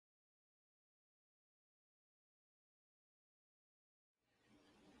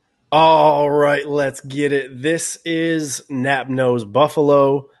All right, let's get it. This is Nap Nose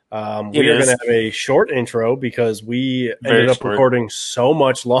Buffalo. We are going to have a short intro because we ended up recording so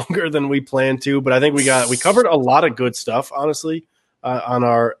much longer than we planned to. But I think we covered a lot of good stuff, honestly, on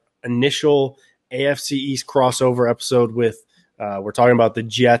our initial AFC East crossover episode. With we're talking about the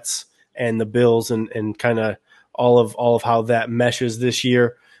Jets and the Bills and kind of all of how that meshes this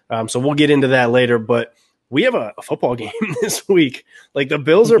year. So we'll get into that later, but we have a football game this week. Like, the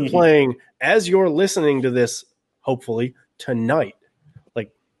Bills are playing as you're listening to this, hopefully, tonight.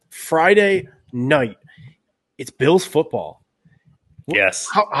 Like, Friday night. It's Bills football. Yes.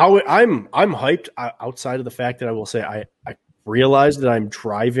 How I'm hyped outside of the fact that I will say I realized that I'm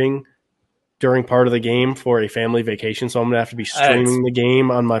driving during part of the game for a family vacation, so I'm going to have to be streaming the game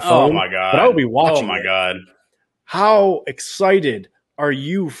on my phone. Oh, my God. But I will be watching. Oh, my God. How excited are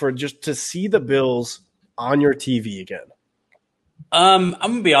you for just to see the Bills on your TV again? I'm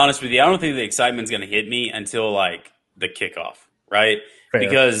gonna be honest with you. I don't think the excitement's gonna hit me until like the kickoff, right? Fair.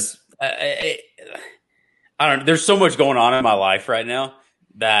 Because I don't. There's so much going on in my life right now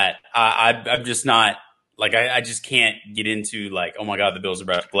that I'm just not like I just can't get into like, oh my God, the Bills are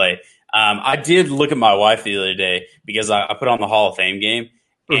about to play. I did look at my wife the other day because I put on the Hall of Fame game,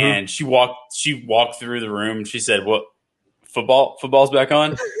 and she walked through the room and she said, "What? Football's back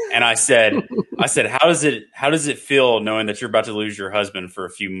on?" And I said, how does it feel knowing that you're about to lose your husband for a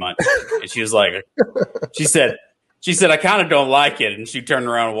few months? And she was like, she said, I kind of don't like it. And she turned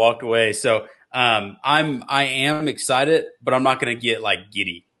around and walked away. So I am excited, but I'm not going to get like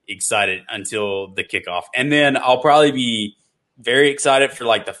giddy excited until the kickoff. And then I'll probably be very excited for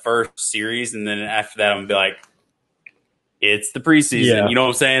like the first series. And then after that, I'm gonna be like, it's the preseason, You know what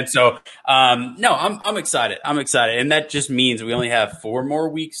I'm saying? So, no, I'm excited. I'm excited. And that just means we only have 4 more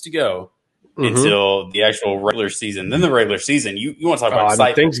weeks to go until the actual regular season. Then the regular season, you want to talk about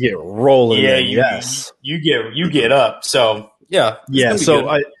excitement. Things get rolling. Yeah, yes. You get up. So, yeah. Yeah.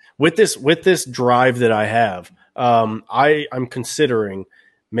 So with this drive that I have, I'm considering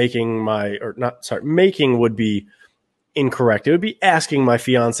making would be incorrect. It would be asking my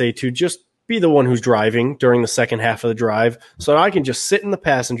fiance to just be the one who's driving during the second half of the drive so I can just sit in the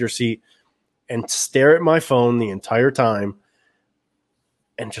passenger seat and stare at my phone the entire time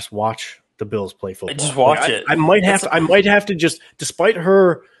and just watch the Bills play football. Just watch it. I might have to just, despite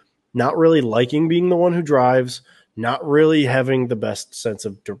her not really liking being the one who drives, not really having the best sense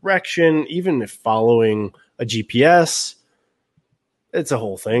of direction, even if following a GPS, it's a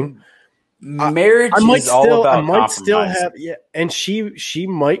whole thing. Marriage is all about compromise. And she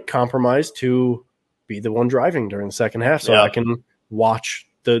might compromise to be the one driving during the second half, so I can watch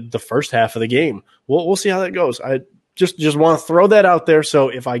the first half of the game. We'll see how that goes. I just want to throw that out there. So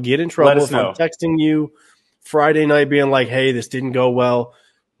if I get in trouble, if I'm texting you Friday night being like, "Hey, this didn't go well,"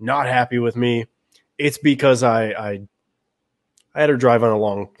 not happy with me, it's because I had her drive on a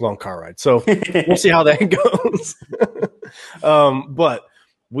long car ride. So we'll see how that goes. But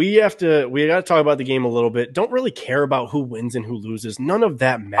we got to talk about the game a little bit. Don't really care about who wins and who loses. None of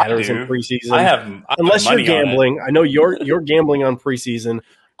that matters in preseason. Unless you're gambling. I know you're gambling on preseason.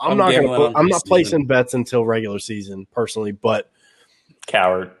 I'm not placing bets until regular season personally, but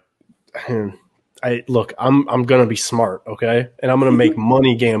coward. I'm going to be smart, okay? And I'm going to make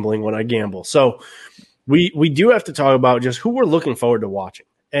money gambling when I gamble. So we do have to talk about just who we're looking forward to watching.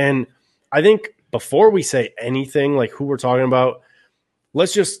 And I think before we say anything like who we're talking about,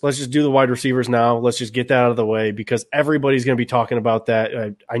 Let's just do the wide receivers now. Let's just get that out of the way because everybody's going to be talking about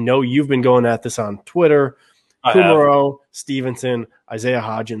that. I know you've been going at this on Twitter. Kumaro, Stevenson, Isaiah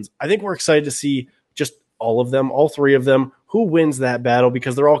Hodgins. I think we're excited to see just all of them, all 3 of them, who wins that battle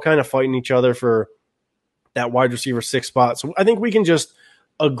because they're all kind of fighting each other for that wide receiver 6 spot. So I think we can just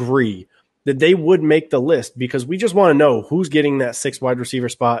agree that they would make the list because we just want to know who's getting that 6 wide receiver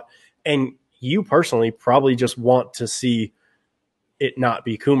spot. And you personally probably just want to see it not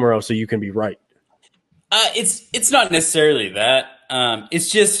be Kumaro so you can be right. It's not necessarily that. It's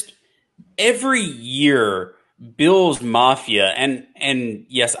just every year Bills Mafia and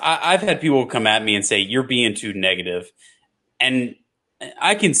yes, I've had people come at me and say you're being too negative. And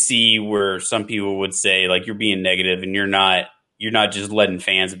I can see where some people would say like you're being negative and you're not just letting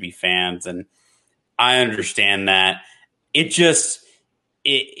fans be fans, and I understand that.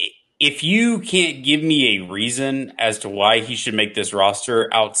 If you can't give me a reason as to why he should make this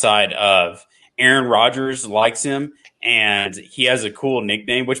roster outside of Aaron Rodgers likes him and he has a cool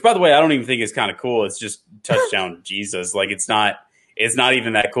nickname, which by the way, I don't even think is kind of cool. It's just touchdown Jesus. Like it's not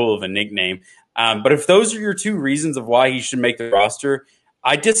even that cool of a nickname. But if those are your 2 reasons of why he should make the roster,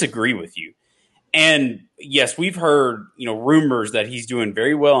 I disagree with you. And yes, we've heard, rumors that he's doing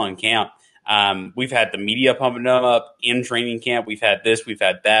very well in camp. We've had the media pumping him up in training camp. We've had this, we've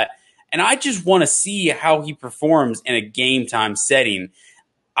had that. And I just want to see how he performs in a game time setting.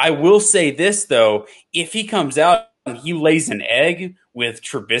 I will say this, though. If he comes out and he lays an egg with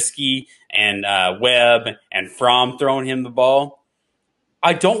Trubisky and Webb and Fromm throwing him the ball,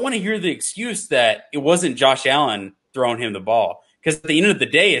 I don't want to hear the excuse that it wasn't Josh Allen throwing him the ball. Because at the end of the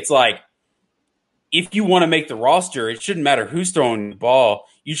day, it's like, if you want to make the roster, it shouldn't matter who's throwing the ball.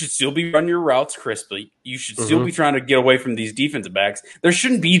 You should still be running your routes crisply. You should still be trying to get away from these defensive backs. There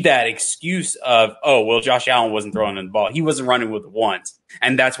shouldn't be that excuse of, oh, well, Josh Allen wasn't throwing the ball. He wasn't running with the ones,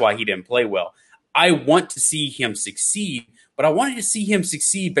 and that's why he didn't play well. I want to see him succeed, but I wanted to see him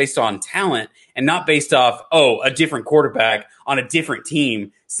succeed based on talent and not based off, a different quarterback on a different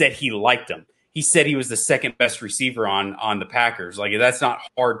team said he liked him. He said he was the second best receiver on the Packers. Like, that's not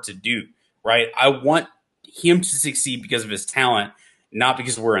hard to do. Right? I want him to succeed because of his talent, not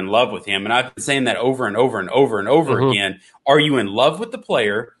because we're in love with him. And I've been saying that over and over and over and over again. Are you in love with the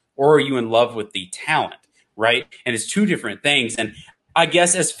player or are you in love with the talent? Right? And it's two different things. And I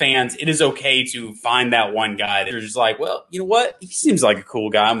guess as fans, it is okay to find that one guy that you're just like, well, you know what? He seems like a cool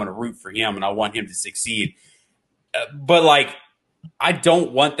guy. I'm going to root for him and I want him to succeed. But like, I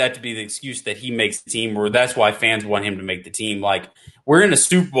don't want that to be the excuse that he makes the team, or that's why fans want him to make the team. Like, we're in a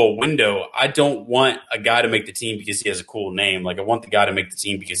Super Bowl window. I don't want a guy to make the team because he has a cool name. Like, I want the guy to make the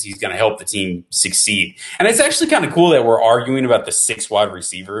team because he's going to help the team succeed. And it's actually kind of cool that we're arguing about the 6 wide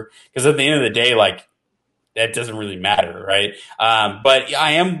receiver, because at the end of the day, like, that doesn't really matter, right? But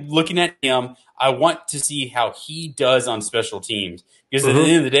I am looking at him. I want to see how he does on special teams, because at the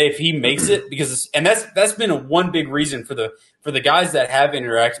end of the day, if he makes it, and that's been one big reason for the guys that have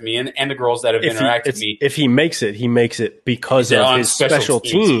interacted with me and the girls that have interacted with me. If he makes it because of his special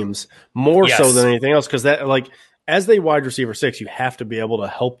teams more so than anything else. Because that, like, as a wide receiver 6, you have to be able to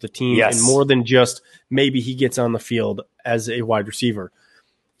help the team in more than just maybe he gets on the field as a wide receiver.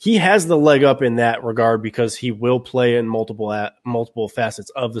 He has the leg up in that regard because he will play in multiple facets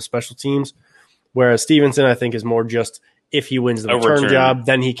of the special teams. Whereas Stevenson, I think, is more just if he wins the return job,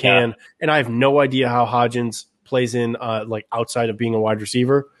 then he can. Yeah. And I have no idea how Hodgins plays in like outside of being a wide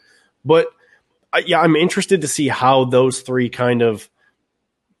receiver. But I'm interested to see how those 3 kind of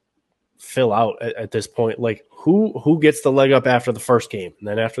fill out at this point. Like who gets the leg up after the first game, and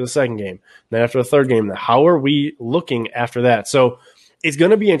then after the second game, and then after the third game. How are we looking after that? So it's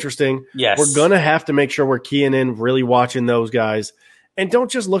going to be interesting. Yes. We're going to have to make sure we're keying in, really watching those guys. And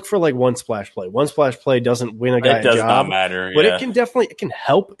don't just look for like one splash play. One splash play doesn't win a guy a job. It does not matter. But it can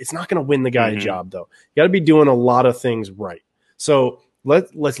help. It's not going to win the guy a job, though. You got to be doing a lot of things right. So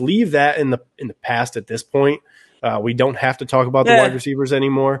let's leave that in the past at this point. We don't have to talk about the wide receivers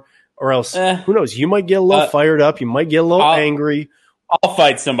anymore, or else who knows? You might get a little fired up. You might get a little angry. I'll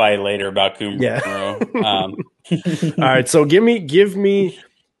fight somebody later about Coomer. Yeah. All right. So give me.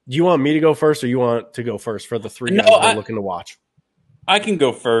 Do you want me to go first, or you want to go first for the 3 guys we're looking to watch? I can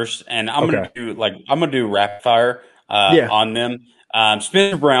go first, and I'm gonna do rapid fire on them.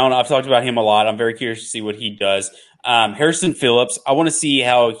 Spencer Brown, I've talked about him a lot. I'm very curious to see what he does. Harrison Phillips, I want to see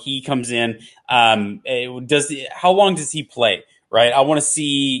how he comes in. How long does he play? Right, I want to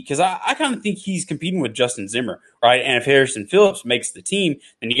see, because I kind of think he's competing with Justin Zimmer, right? And if Harrison Phillips makes the team,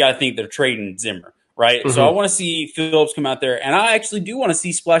 then you got to think they're trading Zimmer. Right, so I want to see Phillips come out there, and I actually do want to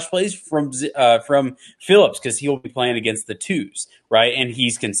see splash plays from Phillips, because he'll be playing against the 2s, right? And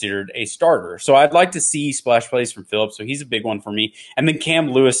he's considered a starter, so I'd like to see splash plays from Phillips. So he's a big one for me. And then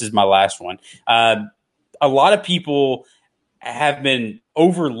Cam Lewis is my last one. A lot of people have been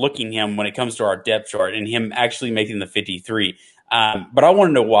overlooking him when it comes to our depth chart, and him actually making the 53. But I want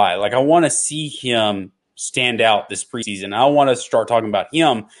to know why. Like, I want to see him stand out this preseason. I want to start talking about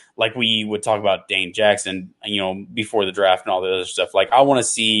him like we would talk about Dane Jackson, before the draft and all the other stuff. Like, I want to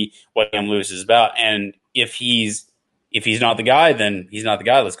see what Cam Lewis is about. And if he's not the guy, then he's not the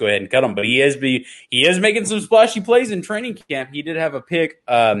guy. Let's go ahead and cut him. But he is making some splashy plays in training camp. He did have a pick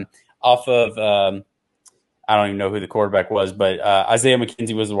off of I don't even know who the quarterback was, but Isaiah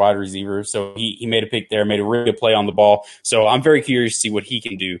McKenzie was the wide receiver. So he made a pick there, made a really good play on the ball. So I'm very curious to see what he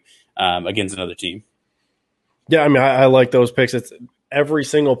can do against another team. Yeah, I mean, I like those picks. It's every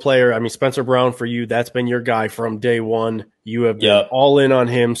single player. I mean, Spencer Brown, for you, that's been your guy from day one. You have been all in on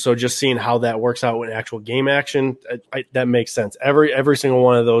him. So just seeing how that works out in actual game action, that makes sense. Every single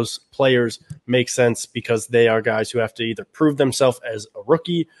one of those players makes sense, because they are guys who have to either prove themselves as a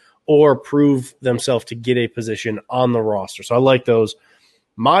rookie or prove themselves to get a position on the roster. So I like those.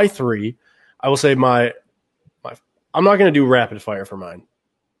 My 3, I will say I'm not going to do rapid fire for mine.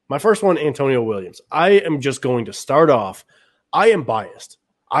 My first one, Antonio Williams. I am just going to start off. I am biased.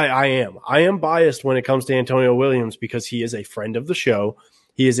 I am biased when it comes to Antonio Williams because he is a friend of the show.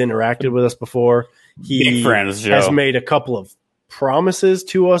 He has interacted with us before. He has made a couple of promises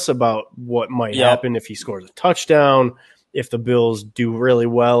to us about what might happen if he scores a touchdown, if the Bills do really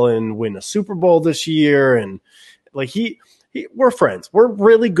well and win a Super Bowl this year. And like we're friends. We're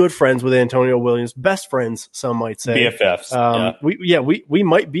really good friends with Antonio Williams, best friends, some might say. BFFs. We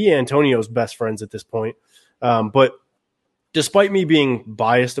might be Antonio's best friends at this point. But despite me being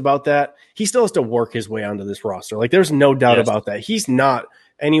biased about that, he still has to work his way onto this roster. Like, there's no doubt about that. He's not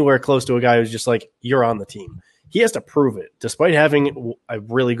anywhere close to a guy who's just like, you're on the team. He has to prove it. Despite having a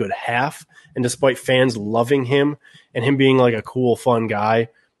really good half and despite fans loving him and him being like a cool, fun guy,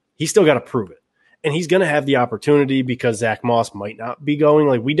 he's still got to prove it. And he's going to have the opportunity because Zach Moss might not be going.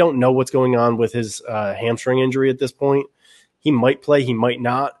 Like, we don't know what's going on with his hamstring injury at this point. He might play, he might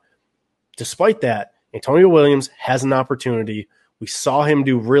not. Despite that, Antonio Williams has an opportunity. We saw him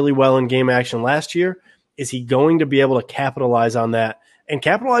do really well in game action last year. Is he going to be able to capitalize on that and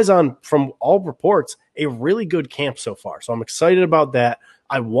capitalize on, from all reports, a really good camp so far? So I'm excited about that.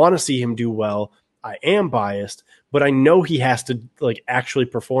 I want to see him do well. I am biased, but I know he has to like actually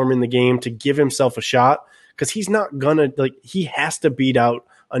perform in the game to give himself a shot because he's not gonna he has to beat out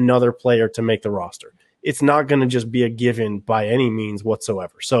another player to make the roster. It's not going to just be a given by any means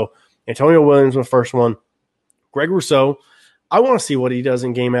whatsoever. So Antonio Williams, the first one. Greg Rousseau, I want to see what he does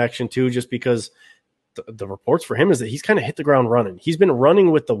in game action too, just because the reports for him is that he's kind of hit the ground running. He's been running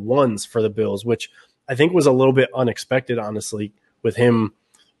with the ones for the Bills, which I think was a little bit unexpected, honestly, with him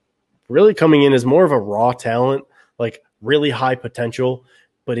really coming in as more of a raw talent, like really high potential.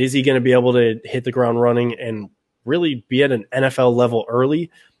 But is he going to be able to hit the ground running and really be at an NFL level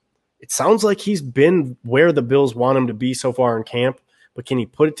early? It sounds like he's been where the Bills want him to be so far in camp. But can he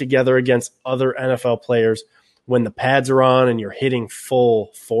put it together against other NFL players when the pads are on and you're hitting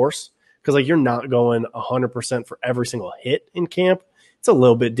full force? Because like you're not going 100% for every single hit in camp. It's a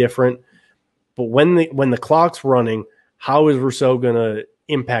little bit different. But when the clock's running, how is Rousseau going to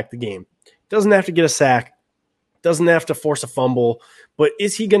impact the game? Doesn't have to get a sack, doesn't have to force a fumble, but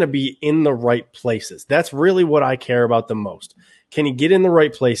is he going to be in the right places? That's really what I care about the most. Can he get in the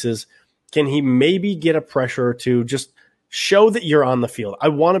right places? Can he maybe get a pressure or two? Just show that you're on the field. I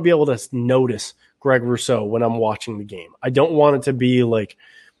want to be able to notice Greg Rousseau when I'm watching the game. I don't want it to be like,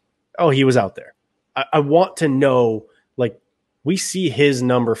 oh, he was out there. I want to know, like, we see his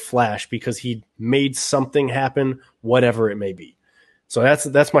number flash because he made something happen, whatever it may be. So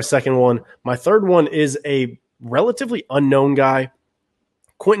that's my second one. My third one is a relatively unknown guy,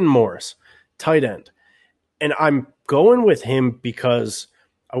 Quentin Morris, tight end. And I'm going with him because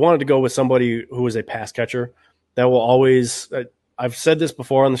I wanted to go with somebody who is a pass catcher. That will always, I've said this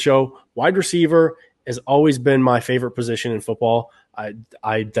before on the show, wide receiver has always been my favorite position in football.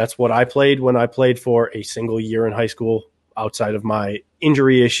 That's what I played when I played for a single year in high school outside of my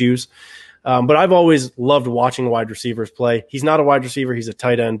injury issues. But I've always loved watching wide receivers play. He's not a wide receiver, he's a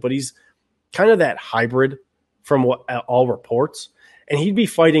tight end, but he's kind of that hybrid from what all reports. And he'd be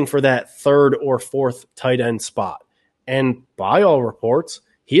fighting for that third or fourth tight end spot. And by all reports,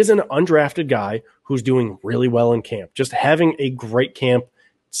 he is an undrafted guy who's doing really well in camp, just having a great camp,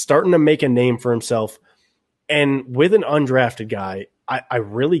 starting to make a name for himself. And with an undrafted guy, I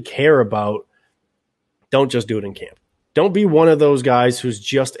really care about, don't just do it in camp. Don't be one of those guys who's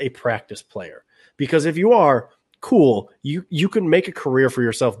just a practice player. Because if you are, cool, you can make a career for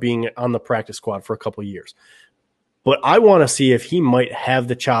yourself being on the practice squad for a couple of years. But I want to see if he might have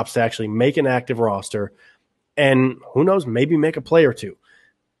the chops to actually make an active roster and who knows, maybe make a play or two.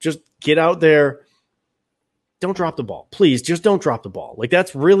 Just get out there. Don't drop the ball. Please, just don't drop the ball. Like,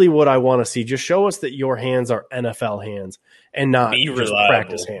 that's really what I want to see. Just show us that your hands are NFL hands and not just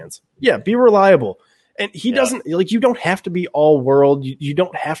practice hands. Yeah, be reliable. And he doesn't, like, you don't have to be all world. You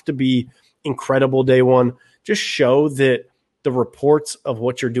don't have to be incredible day one. Just show that the reports of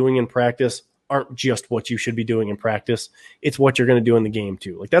what you're doing in practice aren't just what you should be doing in practice. It's what you're going to do in the game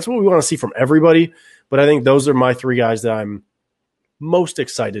too. Like, that's what we want to see from everybody. But I think those are my three guys that I'm most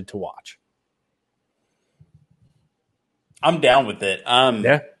excited to watch. I'm down with it.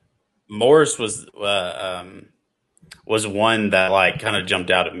 Morris was one that like kind of jumped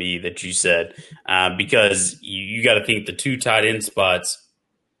out at me that you said because you got to think the two tight end spots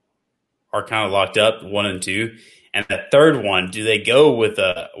are kind of locked up, 1 and 2, and the third one, do they go with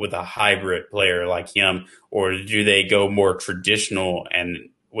a hybrid player like him, or do they go more traditional and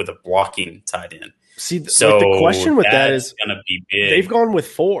with a blocking tight end? See, so like the question with that is going to be big. They've gone with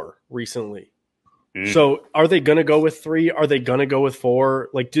 4 recently. So are they going to go with 3? Are they going to go with 4?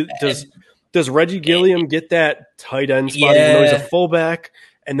 Like, does Reggie Gilliam get that tight end spot even though he's a fullback?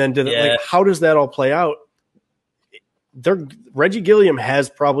 And then how does that all play out? Reggie Gilliam has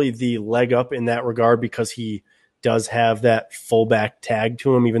probably the leg up in that regard because he does have that fullback tag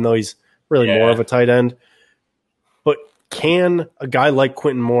to him, even though he's really more of a tight end. But can a guy like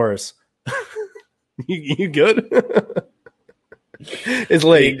Quentin Morris, you good? It's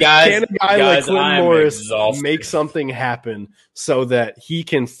late. Can a guy like Quentin Morris make something happen so that he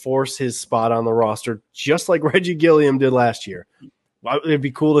can force his spot on the roster just like Reggie Gilliam did last year? It'd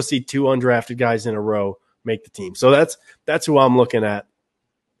be cool to see 2 undrafted guys in a row make the team. So that's who I'm looking at.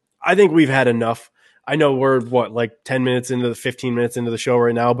 I think we've had enough. I know we're 15 minutes into the show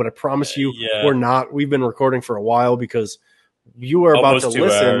right now, but I promise you we're not. We've been recording for a while because you are about to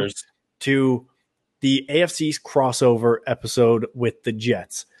listen to the AFC East crossover episode with the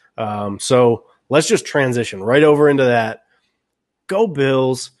Jets. So let's just transition right over into that. Go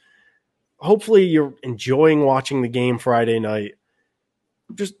Bills. Hopefully you're enjoying watching the game Friday night.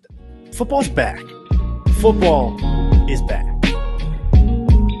 Just football's back. Football is back.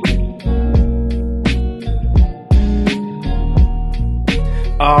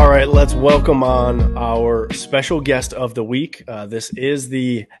 All right, let's welcome on our special guest of the week. This is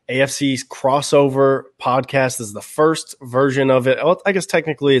the AFC's crossover podcast. This is the first version of it. I guess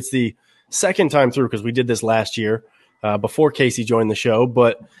technically it's the second time through because we did this last year before Casey joined the show.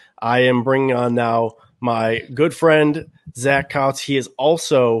 But I am bringing on now my good friend, Zach Kautz. He is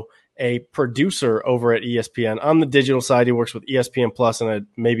also a producer over at ESPN. On the digital side, he works with ESPN Plus and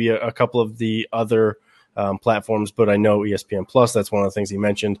maybe a couple of the other platforms, but I know ESPN Plus. That's one of the things he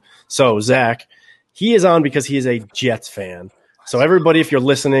mentioned. So Zach, he is on because he is a Jets fan. So everybody, if you're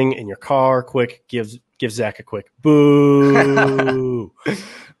listening in your car, quick, give Zach a quick boo.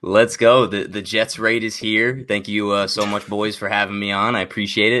 Let's go. The Jets raid is here. Thank you so much, boys, for having me on. I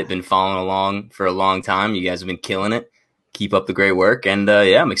appreciate it. Been following along for a long time. You guys have been killing it. Keep up the great work. And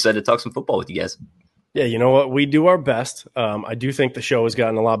I'm excited to talk some football with you guys. Yeah, you know what? We do our best. I do think the show has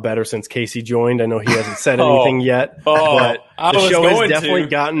gotten a lot better since Casey joined. I know he hasn't said anything yet, but the show has definitely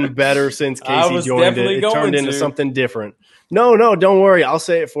gotten better since Casey joined. It turned into something different. No, don't worry. I'll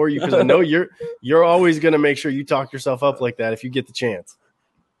say it for you because I know you're always going to make sure you talk yourself up like that if you get the chance.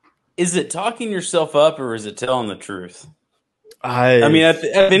 Is it talking yourself up or is it telling the truth? I mean, at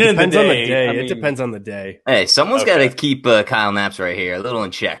the end of the day, it depends on the day. Hey, someone's got to keep Kyle Knapp's right here a little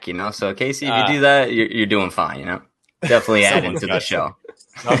in check, you know. So, Casey, if you do that, you're doing fine, you know. Definitely add into the show.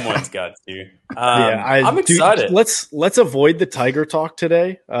 Someone's got to. I'm excited. Let's avoid the Tiger talk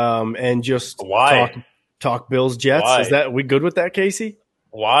today, and just talk Bills Jets. Why? Is that we good with that, Casey?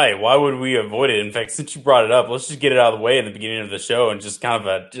 Why? Why would we avoid it? In fact, since you brought it up, let's just get it out of the way in the beginning of the show and just kind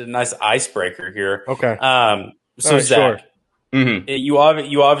of a nice icebreaker here. Okay. So Zach. Sure. Mm-hmm. You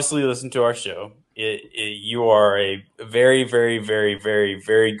obviously listen to our show. You are a very, very, very, very,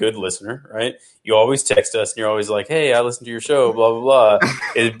 very good listener, right? You always text us, and you're always like, "Hey, I listened to your show." Blah blah blah.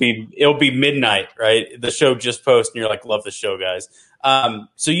 It'll be midnight, right? The show just posted, and you're like, "Love the show, guys."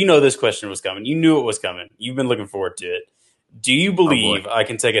 So you know this question was coming. You knew it was coming. You've been looking forward to it. Do you believe I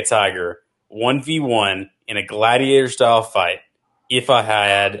can take a tiger 1v1 in a gladiator style fight if I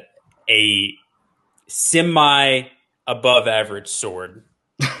had a semi above average sword?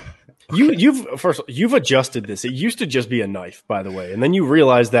 You've adjusted this. It used to just be a knife, by the way, and then you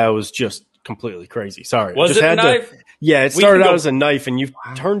realized that was just completely crazy. Sorry, was it a knife? Yeah, it started out as a knife, and you've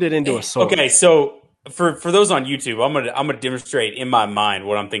turned it into a sword. Okay, so for those on YouTube, I'm gonna demonstrate in my mind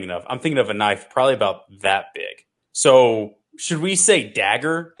what I'm thinking of. I'm thinking of a knife probably about that big. So should we say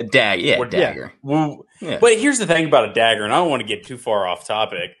dagger? Dagger. Well, yeah. But here's the thing about a dagger, and I don't want to get too far off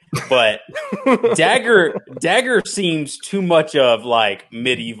topic, but dagger seems too much of like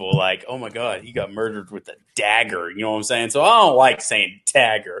medieval, like, oh my god, he got murdered with a dagger. You know what I'm saying? So I don't like saying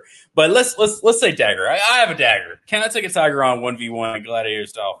dagger, but let's say dagger. I have a dagger. Can I take a tiger on 1v1 a gladiator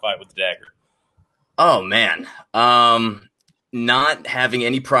style fight with the dagger? Oh man, not having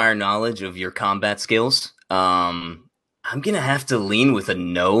any prior knowledge of your combat skills, I'm going to have to lean with a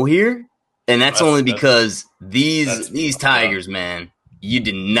no here. And that's only because these tigers, man, you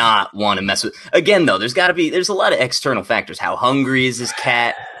did not want to mess with. Again, though, there's a lot of external factors. How hungry is this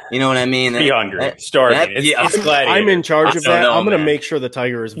cat? You know what I mean? Be hungry. Starving. It's gladiator. I'm in charge of that. I'm going to make sure the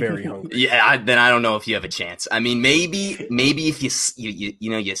tiger is very hungry. Yeah, then I don't know if you have a chance. I mean, maybe if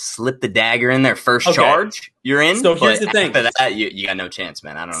you slip the dagger in there first charge, you're in. So here's the thing. After that, you got no chance,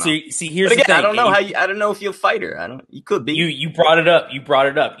 man. I don't know. See, here's the thing. I don't know I don't know if you'll fight her. You could be. You brought it up.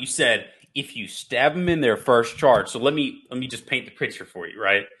 You said if you stab him in their first charge. So let me just paint the picture for you.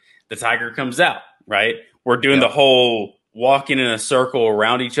 Right, the tiger comes out. right? We're doing the whole walking in a circle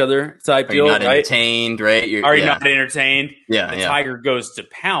around each other type deal, not right? Entertained, right? Are you not entertained? Yeah. The tiger goes to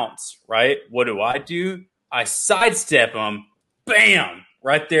pounce, right? What do? I sidestep him, bam,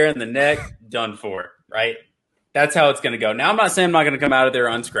 right there in the neck, done for, right? That's how it's going to go. Now, I'm not saying I'm not going to come out of there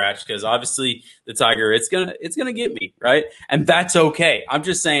unscratched, because obviously the tiger, it's gonna get me, right? And that's okay. I'm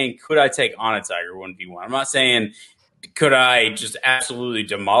just saying, could I take on a tiger 1v1? I'm not saying could I just absolutely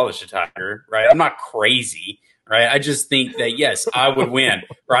demolish a tiger, right? I'm not crazy, right? I just think that, yes, I would win,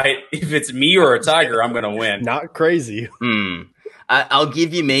 right? If it's me or a tiger, I'm going to win. Not crazy. I'll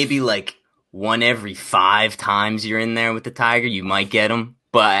give you maybe like 1 every 5 times you're in there with the tiger. You might get him.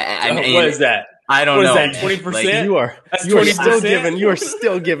 But what is that? I don't know. What is that, 20%? Like, you are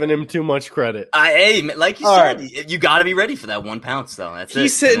still giving him too much credit. Like you said, you got to be ready for that 1 pounce, though.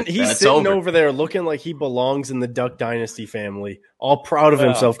 He's sitting over there looking like he belongs in the Duck Dynasty family, all proud of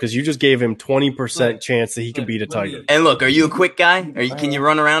himself because you just gave him 20% chance that he could beat a tiger. And look, are you a quick guy? Can you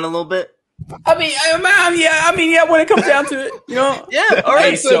run around a little bit? I mean, yeah. When it comes down to it, yeah. All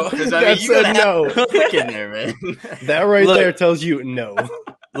right, so that's a no. Quick in there, man. That there tells you no.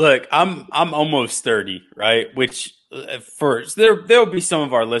 Look, I'm almost 30, right? Which first there'll be some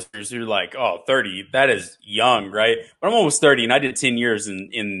of our listeners who are like, "Oh, 30, that is young, right?" But I'm almost 30, and I did 10 years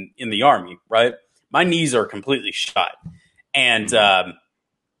in the Army, right? My knees are completely shot, and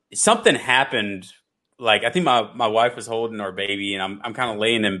something happened. Like, I think my wife was holding our baby, and I'm kind of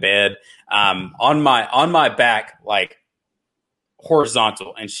laying in bed on my back, like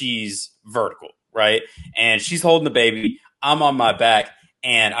horizontal, and she's vertical, right? And she's holding the baby. I'm on my back.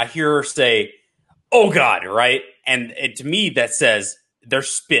 And I hear her say, "Oh God," right? And to me, that says there's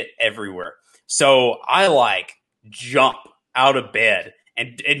spit everywhere. So I like jump out of bed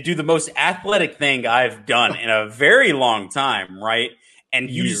and do the most athletic thing I've done in a very long time, right? And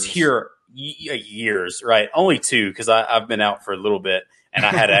you just hear years, right? Only 2, because I've been out for a little bit and I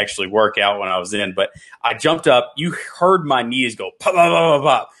had to actually work out when I was in. But I jumped up. You heard my knees go pop, pop, pop, pop,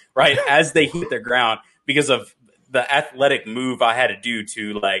 pop, right? As they hit the ground because of the athletic move I had to do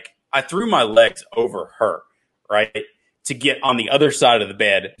to, like, I threw my legs over her, right, to get on the other side of the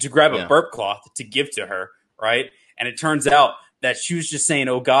bed to grab a burp cloth to give to her, right? And it turns out that she was just saying,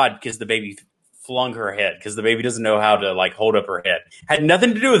 "Oh God," because the baby flung her head, because the baby doesn't know how to, like, hold up her head. Had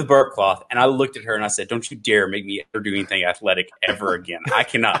nothing to do with burp cloth. And I looked at her and I said, "Don't you dare make me ever do anything athletic ever again. I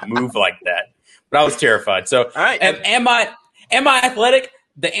cannot move like that." But I was terrified. So, all right, am I athletic?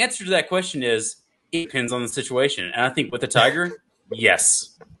 The answer to that question is, it depends on the situation. And I think with the tiger,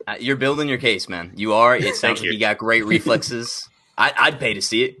 yes. You're building your case, man. You are. It sounds like you got great reflexes. I'd pay to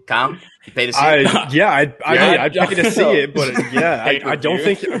see it. Kyle, you pay to see it? I'd pay to see it, but I don't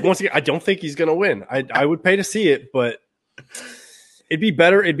think, once again, I don't think he's going to win. I would pay to see it, but it'd be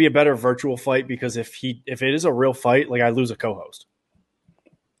better. It'd be a better virtual fight, because if it is a real fight, like, I lose a co-host.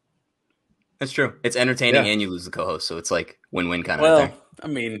 That's true. It's entertaining and you lose the co-host. So it's like win-win kind of thing. I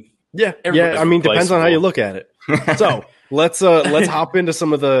mean, depends on how you look at it. So let's hop into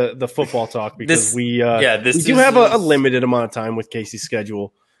some of the football talk, because we do have a limited amount of time with Casey's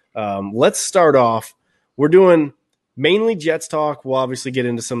schedule. Let's start off. We're doing mainly Jets talk. We'll obviously get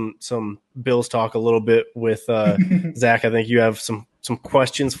into some Bills talk a little bit with Zach. I think you have some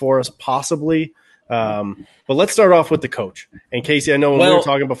questions for us, possibly. But let's start off with the coach. And Casey, I know when we were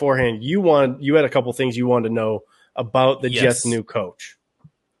talking beforehand, you had a couple things you wanted to know about the Jets' new coach.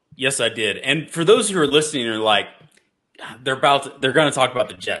 Yes, I did. And for those who are listening and are like, they're going to talk about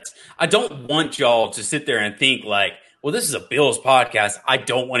the Jets. I don't want y'all to sit there and think like, well, this is a Bills podcast. I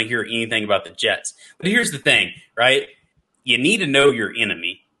don't want to hear anything about the Jets. But here's the thing, right? You need to know your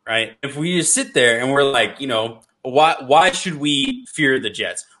enemy, right? If we just sit there and we're like, why should we fear the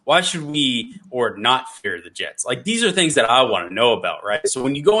Jets? Why should we or not fear the Jets? Like, these are things that I want to know about, right? So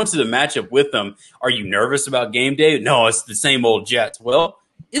when you go into the matchup with them, are you nervous about game day? No, it's the same old Jets. Well,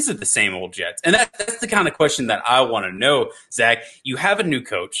 is it the same old Jets? And that's the kind of question that I want to know, Zach. You have a new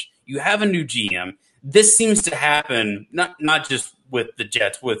coach. You have a new GM. This seems to happen not just with the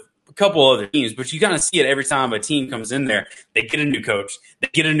Jets, with a couple other teams, but you kind of see it every time a team comes in there. They get a new coach. They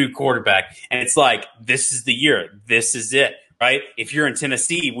get a new quarterback. And it's like, this is the year. This is it, right? If you're in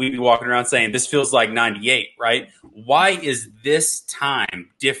Tennessee, we'd be walking around saying, this feels like 98, right? Why is this time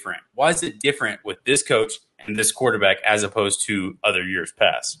different? Why is it different with this coach and this quarterback as opposed to other years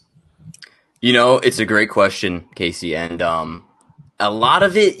past? It's a great question, Casey. And a lot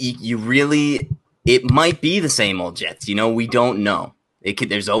of it, it might be the same old Jets. We don't know.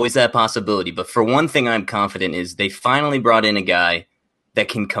 There's always that possibility. But for one thing, I'm confident is they finally brought in a guy that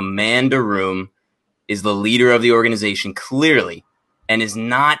can command a room, is the leader of the organization clearly, and is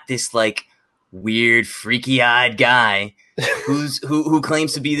not this like weird, freaky-eyed guy who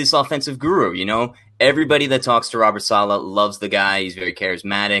claims to be this offensive guru. You know, everybody that talks to Robert Salah loves the guy. He's very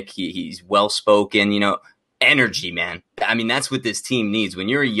charismatic. He's well-spoken. You know, energy, man. I mean, that's what this team needs. When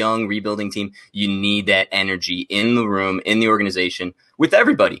you're a young rebuilding team, you need that energy in the room, in the organization, with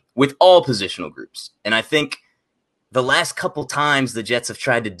everybody, with all positional groups. And I think the last couple times the Jets have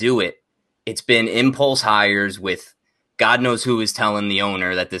tried to do it, it's been impulse hires with God knows who is telling the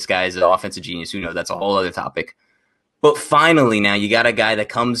owner that this guy is an offensive genius. Who knows? That's a whole other topic. But finally now you got a guy that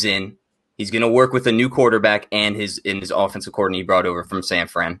comes in. He's going to work with a new quarterback and his offensive coordinator he brought over from San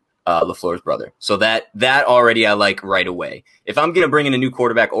Fran, LaFleur's brother. So that already I like right away. If I'm going to bring in a new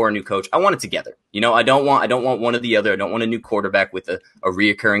quarterback or a new coach, I want it together. You know, I don't want one or the other. I don't want a new quarterback with a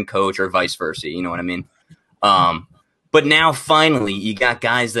reoccurring coach or vice versa. You know what I mean? But now finally you got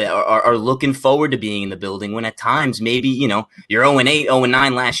guys that are looking forward to being in the building when at times maybe, you know, you're 0-8,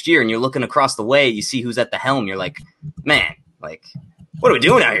 0-9 last year and you're looking across the way, you see who's at the helm. You're like, man, like, what are we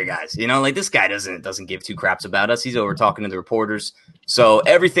doing out here, guys? You know, like this guy doesn't give two craps about us. He's over talking to the reporters. So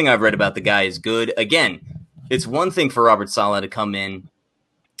everything I've read about the guy is good. Again, it's one thing for Robert Salah to come in,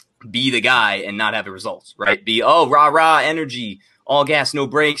 be the guy and not have the results, right? Be, oh, rah, energy, all gas, no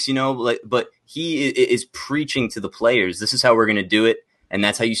brakes, you know, but he is preaching to the players. This is how we're going to do it. And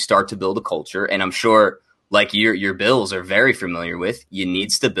that's how you start to build a culture. And I'm sure like your Bills are very familiar with, you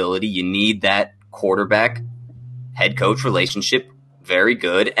need stability. You need that quarterback head coach relationship. Very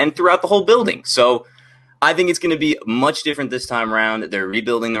good. And throughout the whole building. So I think it's going to be much different this time around. They're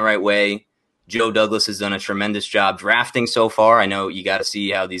rebuilding the right way. Joe Douglas has done a tremendous job drafting so far. I know you got to see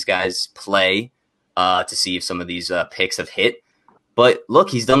how these guys play to see if some of these picks have hit. But look,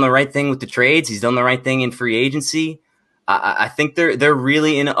 he's done the right thing with the trades. He's done the right thing in free agency. I think they're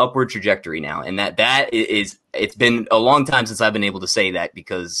really in an upward trajectory now. And that is, it's been a long time since I've been able to say that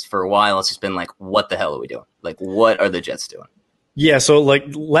because for a while it's just been like, what the hell are we doing? Like, what are the Jets doing? Yeah, so like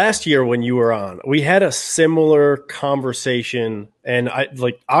last year when you were on, we had a similar conversation, and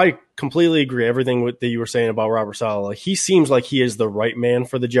I completely agree everything that you were saying about Robert Salah. He seems like he is the right man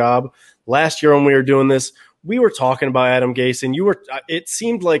for the job. Last year when we were doing this, we were talking about Adam Gase, and it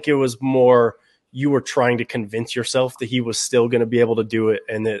seemed like it was more you were trying to convince yourself that he was still going to be able to do it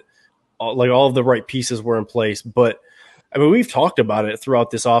and that like all of the right pieces were in place. But I mean, we've talked about it throughout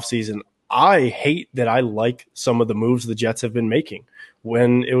this offseason. I hate that I like some of the moves the Jets have been making.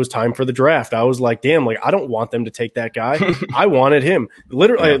 When it was time for the draft, I was like, damn, like I don't want them to take that guy. I wanted him.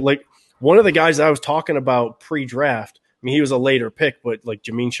 Literally, like one of the guys I was talking about pre-draft, I mean, he was a later pick, but like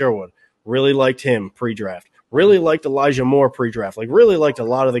Jamin Sherwood, really liked him pre-draft. Really liked Elijah Moore pre-draft. Like really liked a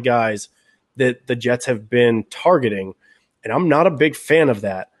lot of the guys that the Jets have been targeting, and I'm not a big fan of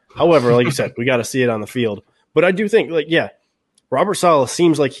that. However, like you said, we got to see it on the field. But I do think, like, yeah, Robert Salah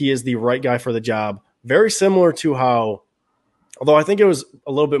seems like he is the right guy for the job. Very similar to how, although I think it was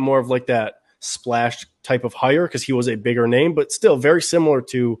a little bit more of like that splash type of hire because he was a bigger name, but still very similar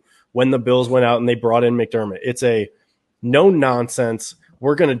to when the Bills went out and they brought in McDermott. It's a no nonsense.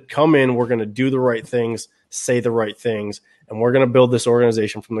 We're going to come in, we're going to do the right things, say the right things, and we're going to build this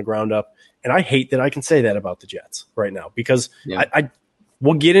organization from the ground up. And I hate that I can say that about the Jets right now because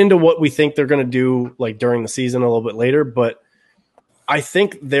we'll get into what we think they're going to do like during the season a little bit later, but I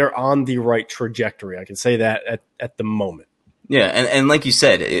think they're on the right trajectory. I can say that at the moment. Yeah, and like you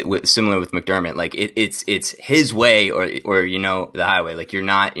said, similar with McDermott, like it's his way or you know the highway. Like you're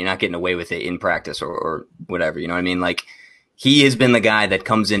not getting away with it in practice or whatever. You know what I mean? Like he has been the guy that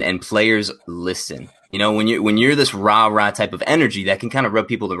comes in and players listen. You know, when you're this rah type of energy, that can kind of rub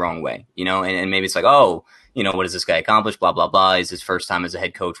people the wrong way. You know, and maybe it's like, oh, you know, what does this guy accomplish? Blah blah blah. Is his first time as a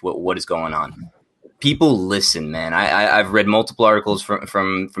head coach? What is going on? People listen, man. I've read multiple articles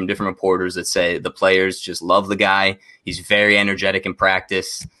from different reporters that say the players just love the guy. He's very energetic in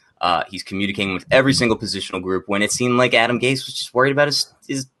practice. He's communicating with every single positional group when it seemed like Adam Gase was just worried about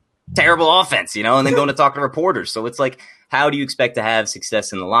his terrible offense, you know, and then going to talk to reporters. So it's like, how do you expect to have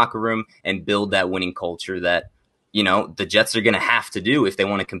success in the locker room and build that winning culture that, you know, the Jets are going to have to do if they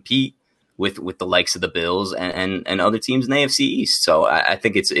want to compete with the likes of the Bills and other teams in the AFC East. So I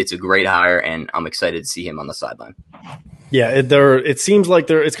think it's a great hire, and I'm excited to see him on the sideline. Yeah, it seems like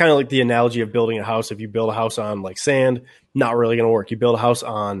it's kind of like the analogy of building a house. If you build a house on like sand, not really going to work. You build a house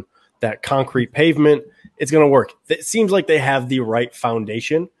on that concrete pavement, it's going to work. It seems like they have the right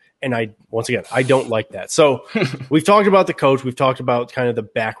foundation, and I don't like that. So we've talked about the coach. We've talked about kind of the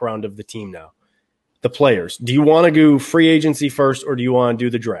background of the team now. The players. Do you want to do free agency first, or do you want to do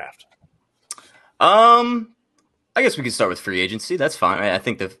the draft? I guess we could start with free agency. That's fine. I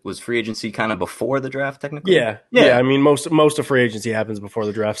think that was free agency kind of before the draft, technically. Yeah. I mean, most of free agency happens before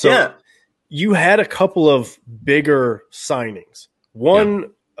the draft. So you had a couple of bigger signings.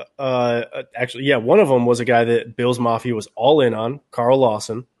 One of them was a guy that Bills Mafia was all in on, Carl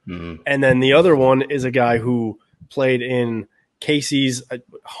Lawson. Mm-hmm. And then the other one is a guy who played in Casey's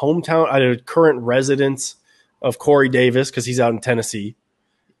hometown, current residence of Corey Davis, because he's out in Tennessee.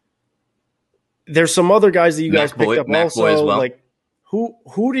 There's some other guys that you guys picked up also. Boy as well. Like,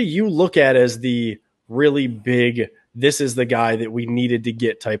 who do you look at as the really big, this is the guy that we needed to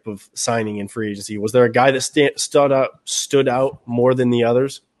get type of signing in free agency? Was there a guy that stood out more than the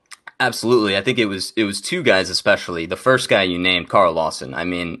others? Absolutely. I think it was two guys especially. The first guy you named, Carl Lawson. I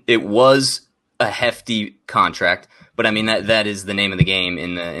mean, it was a hefty contract, but I mean that is the name of the game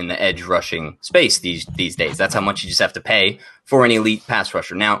in the edge rushing space these days. That's how much you just have to pay for an elite pass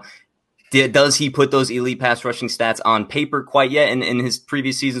rusher. Now, does he put those elite pass rushing stats on paper quite yet in his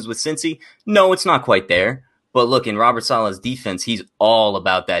previous seasons with Cincy? No, it's not quite there. But look, in Robert Salah's defense, he's all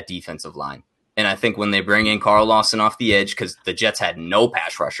about that defensive line. And I think when they bring in Carl Lawson off the edge, because the Jets had no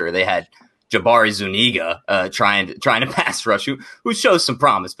pass rusher, they had Jabari Zuniga trying to pass rush, who shows some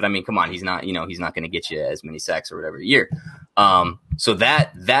promise. But I mean, come on, he's not going to get you as many sacks or whatever a year. So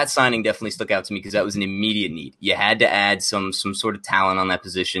that signing definitely stuck out to me because that was an immediate need. You had to add some sort of talent on that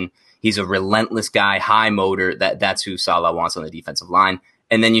position. He's a relentless guy, high motor. That's who Saleh wants on the defensive line.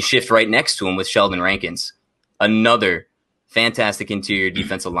 And then you shift right next to him with Sheldon Rankins, another fantastic interior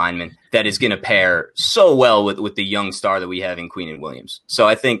defensive lineman that is going to pair so well with the young star that we have in Queen and Williams. So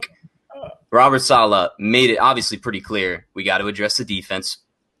I think Robert Saleh made it obviously pretty clear. We got to address the defense,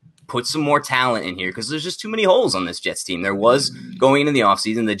 put some more talent in here because there's just too many holes on this Jets team. There was going into the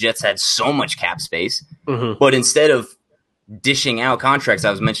offseason, the Jets had so much cap space, but instead of dishing out contracts,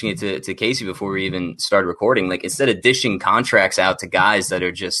 I was mentioning it to Casey before we even started recording, like instead of dishing contracts out to guys that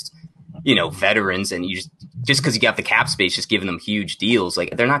are just, veterans and you just because you got the cap space, just giving them huge deals,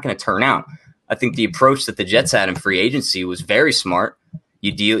 like they're not going to turn out. I think the approach that the Jets had in free agency was very smart.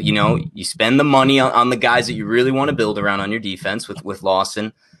 You you spend the money on the guys that you really want to build around on your defense with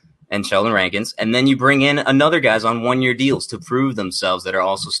Lawson and Sheldon Rankins, and then you bring in another guys on 1-year deals to prove themselves that are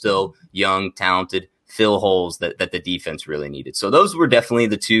also still young, talented, fill holes that the defense really needed. So those were definitely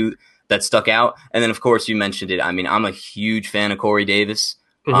the two that stuck out. And then, of course, you mentioned it. I mean, I'm a huge fan of Corey Davis.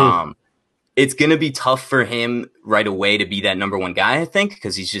 It's going to be tough for him right away to be that number one guy, I think,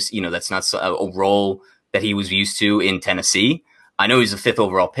 because he's just, that's not a role that he was used to in Tennessee. I know he's a 5th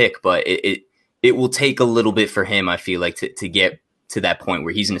overall pick, but it will take a little bit for him, I feel like, to get to that point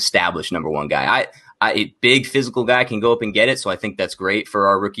where he's an established number one guy. A big physical guy can go up and get it, so I think that's great for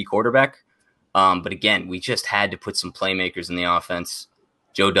our rookie quarterback. But again, we just had to put some playmakers in the offense.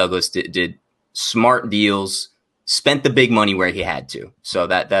 Joe Douglas did smart deals, spent the big money where he had to. So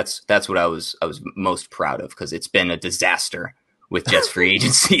that's what I was most proud of because it's been a disaster with Jets free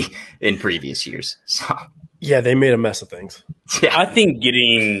agency in previous years. So yeah, they made a mess of things. Yeah, I think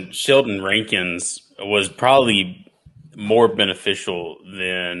getting Sheldon Rankins was probably more beneficial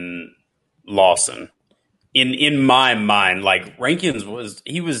than Lawson. In my mind, like Rankins was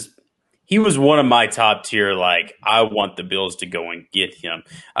one of my top tier, like I want the Bills to go and get him.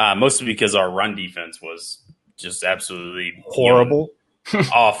 Mostly because our run defense was just absolutely horrible,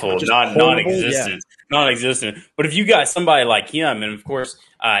 awful, non-existent. But if you got somebody like him, and of course,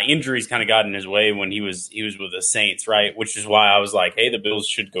 injuries kind of got in his way when he was with the Saints, right? Which is why I was like, hey, the Bills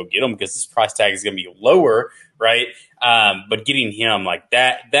should go get him because his price tag is going to be lower, right? But getting him like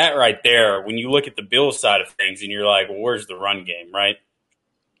that right there, when you look at the Bills side of things, and you're like, well, where's the run game, right?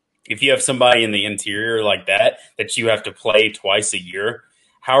 If you have somebody in the interior like that you have to play twice a year,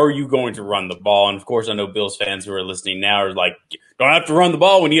 how are you going to run the ball? And of course, I know Bills fans who are listening now are like, don't have to run the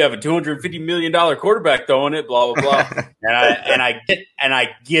ball when you have a $250 million quarterback throwing it, blah, blah, blah. and I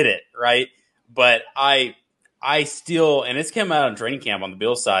get it, right? But I still, and it's come out in training camp on the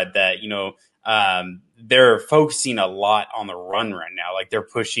Bills side that, they're focusing a lot on the run right now. Like they're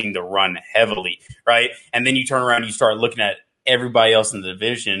pushing the run heavily, right? And then you turn around and you start looking at everybody else in the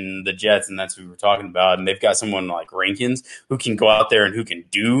division, the Jets, and that's what we were talking about. And they've got someone like Rankins who can go out there and who can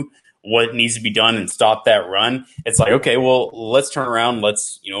do what needs to be done and stop that run. It's like, okay, well, let's turn around.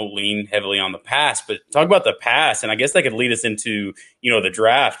 Let's, lean heavily on the pass. But talk about the pass, and I guess that could lead us into, the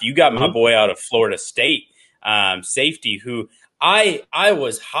draft. You got my boy out of Florida State, safety, who I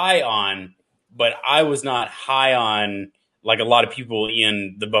was high on, but I was not high on like a lot of people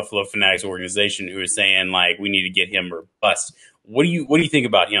in the Buffalo Fanatics organization who are saying like we need to get him or bust. What do you think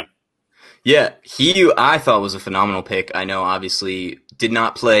about him? Yeah, I thought was a phenomenal pick. I know, obviously, did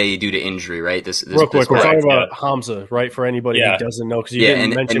not play due to injury, right? This real quick, we're talking about Hamsah, right? For anybody who doesn't know, because you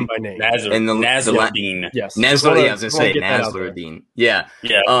didn't mention by name. Nasirildeen. Yes, Nasirildeen. I was going to say Nasirildeen. Yeah.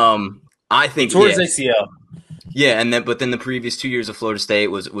 I think towards ACL. Yeah, but then the previous 2 years of Florida State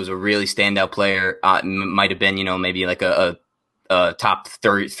was a really standout player. Might have been, maybe like a top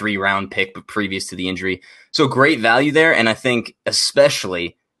 3 round pick, but previous to the injury. So great value there. And I think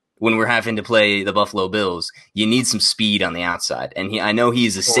especially when we're having to play the Buffalo Bills, you need some speed on the outside. And I know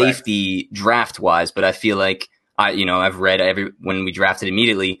he's a safety draft wise, but I feel like I've read when we drafted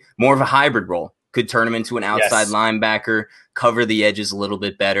immediately, more of a hybrid role. Could turn him into an outside linebacker, cover the edges a little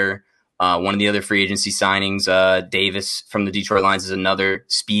bit better. One of the other free agency signings, Davis from the Detroit Lions, is another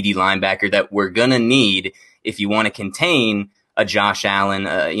speedy linebacker that we're going to need if you want to contain a Josh Allen,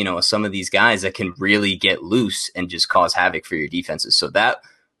 some of these guys that can really get loose and just cause havoc for your defenses. So that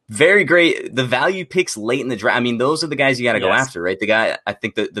very great. The value picks late in the draft. I mean, those are the guys you got to go after, right? The guy, I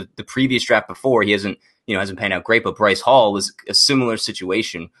think the previous draft before, he hasn't panned out great, but Bryce Hall was a similar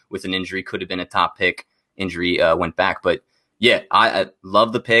situation with an injury, could have been a top pick. Injury went back, but yeah, I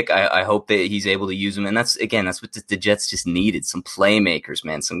love the pick. I hope that he's able to use him. And that's what the Jets just needed. Some playmakers,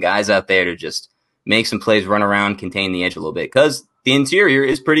 man. Some guys out there to just make some plays, run around, contain the edge a little bit. Because the interior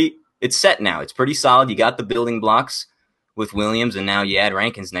is it's set now. It's pretty solid. You got the building blocks with Williams, and now you add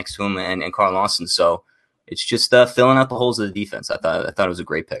Rankins next to him and Carl Lawson. So it's just filling out the holes of the defense. I thought it was a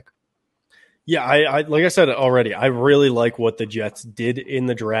great pick. Yeah, I like I said already, I really like what the Jets did in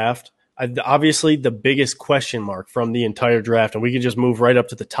the draft. Obviously, the biggest question mark from the entire draft, and we can just move right up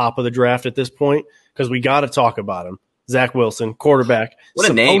to the top of the draft at this point because we got to talk about him. Zach Wilson, quarterback. What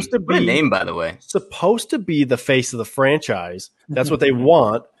a name! What a name, by the way. Supposed to be the face of the franchise. That's what they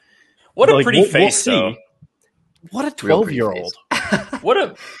want. What a pretty face, though. What a 12-year-old.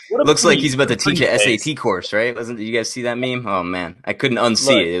 What looks like he's about to teach an SAT course, right? Did you guys see that meme? Oh man, I couldn't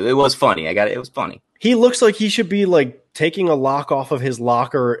unsee it. It was funny. It was funny. He looks like he should be like taking a lock off of his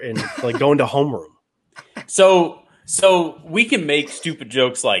locker and like going to homeroom. So we can make stupid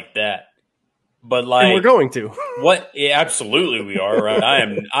jokes like that, but like and we're going to. What? Yeah, absolutely, we are. Right?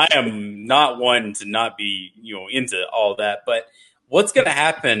 I am not one to not be into all that. But what's going to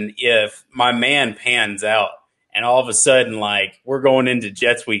happen if my man pans out and all of a sudden like we're going into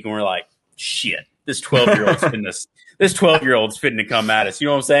Jets week and we're like, shit, this 12-year-old's This 12-year-old's fitting to come at us. You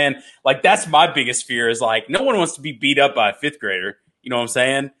know what I'm saying? Like, that's my biggest fear is, like, no one wants to be beat up by a fifth grader. You know what I'm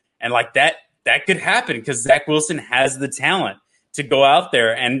saying? And, like, that could happen because Zach Wilson has the talent to go out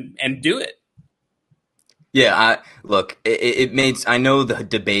there and do it. Yeah, it made – I know the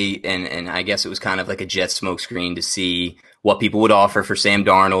debate, and I guess it was kind of like a jet smokescreen to see what people would offer for Sam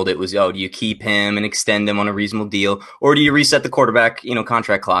Darnold. It was, do you keep him and extend him on a reasonable deal, or do you reset the quarterback,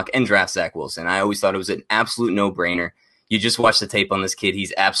 contract clock and draft Zach Wilson? I always thought it was an absolute no-brainer. You just watch the tape on this kid.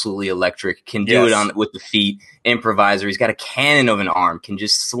 He's absolutely electric, can do it with the feet, improviser. He's got a cannon of an arm, can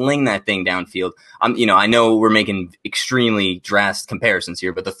just sling that thing downfield. I know we're making extremely drastic comparisons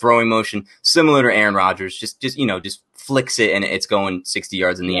here, but the throwing motion, similar to Aaron Rodgers, just flicks it and it's going 60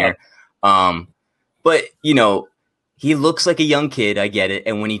 yards in the air. But, he looks like a young kid. I get it.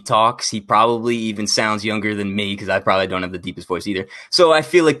 And when he talks, he probably even sounds younger than me because I probably don't have the deepest voice either. So I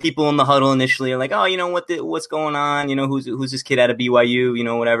feel like people in the huddle initially are like, oh, what's going on? Who's this kid out of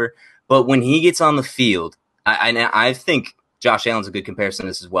BYU, whatever. But when he gets on the field, I think Josh Allen's a good comparison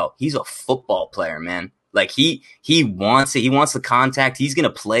to this as well. He's a football player, man. Like he wants it. He wants the contact. He's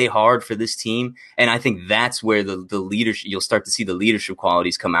going to play hard for this team. And I think that's where the leadership, you'll start to see the leadership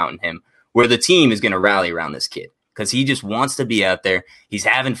qualities come out in him, where the team is going to rally around this kid. Because he just wants to be out there. He's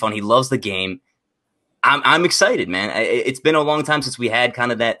having fun. He loves the game. I'm excited, man. It's been a long time since we had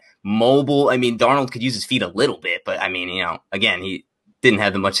kind of that mobile. I mean, Darnold could use his feet a little bit, but I mean, again, he didn't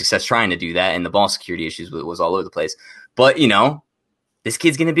have much success trying to do that, and the ball security issues was all over the place. But this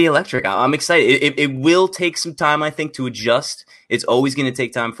kid's going to be electric. I'm excited. It will take some time, I think, to adjust. It's always going to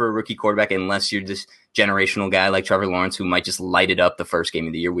take time for a rookie quarterback, unless you're this generational guy like Trevor Lawrence who might just light it up the first game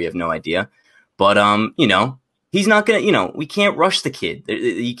of the year. We have no idea, but he's not going to, we can't rush the kid.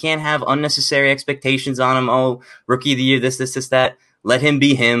 You can't have unnecessary expectations on him. Oh, rookie of the year, this, that. Let him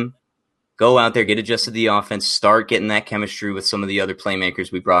be him. Go out there, get adjusted to the offense, start getting that chemistry with some of the other playmakers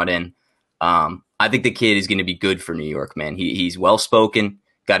we brought in. I think the kid is going to be good for New York, man. He's well-spoken,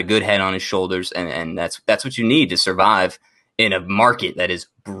 got a good head on his shoulders, and that's what you need to survive in a market that is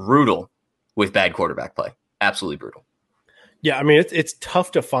brutal with bad quarterback play. Absolutely brutal. Yeah, I mean, it's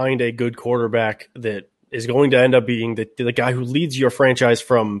tough to find a good quarterback that is going to end up being the guy who leads your franchise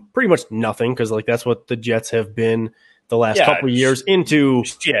from pretty much nothing, because like that's what the Jets have been the last couple of years, into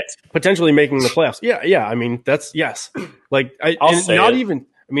potentially making the playoffs. Yeah. I mean, that's like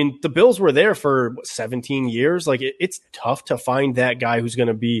the Bills were there for 17 years. Like it's tough to find that guy who's going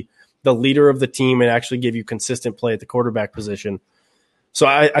to be the leader of the team and actually give you consistent play at the quarterback position. So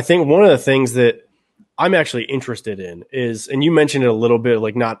I think one of the things that I'm actually interested in is, and you mentioned it a little bit,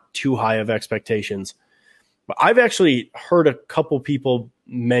 like not too high of expectations, but I've actually heard a couple people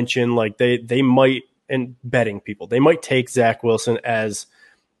mention like they might, and betting people, they might take Zach Wilson as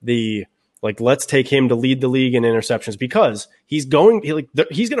the, like, let's take him to lead the league in interceptions because he's going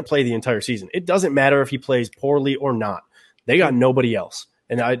to play the entire season. It doesn't matter if he plays poorly or not. They got nobody else.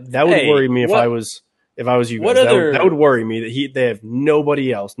 And that would worry me if I was you guys. That would worry me that they have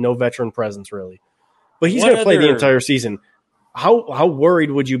nobody else, no veteran presence really. But he's going to play the entire season. How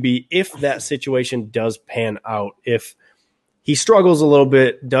worried would you be if that situation does pan out? If he struggles a little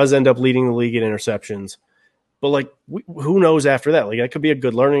bit, does end up leading the league in interceptions, but like who knows after that? Like that could be a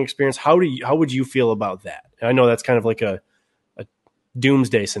good learning experience. How would you feel about that? And I know that's kind of like a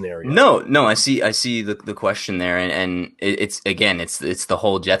doomsday scenario. No, I see the question there, and it's the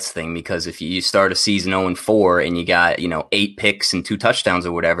whole Jets thing, because if you start a season 0-4 and you got 8 picks and 2 touchdowns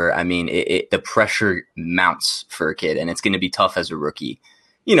or whatever, I mean the pressure mounts for a kid, and it's going to be tough as a rookie.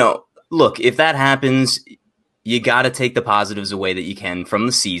 Look, if that happens, you got to take the positives away that you can from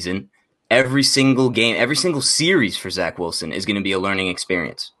the season. Every single game, every single series for Zach Wilson is going to be a learning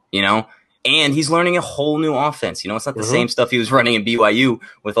experience. And he's learning a whole new offense. It's not the same stuff he was running in BYU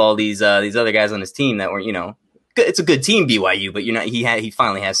with all these other guys on his team that were, it's a good team, BYU, but he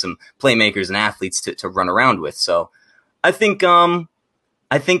finally has some playmakers and athletes to run around with. So I think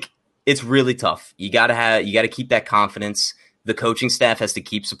it's really tough. You got to keep that confidence. The coaching staff has to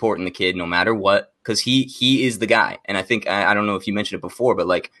keep supporting the kid no matter what, because he is the guy. And I think, I don't know if you mentioned it before, but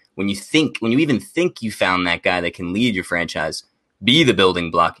like when you even think you found that guy that can lead your franchise, be the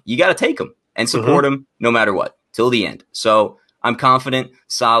building block, you got to take him and support him no matter what till the end. So I'm confident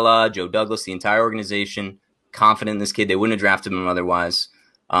Saleh, Joe Douglas, the entire organization, confident in this kid. They wouldn't have drafted him otherwise.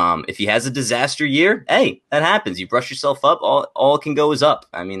 If he has a disaster year, hey, that happens. You brush yourself up, all can go is up.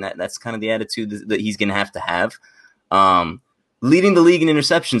 I mean, that's kind of the attitude that he's going to have. Leading the league in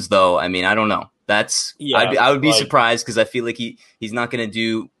interceptions, though, I mean, I don't know. I would be surprised, because I feel like he's not going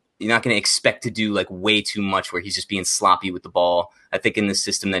to you're not going to expect to do like way too much where he's just being sloppy with the ball. I think in the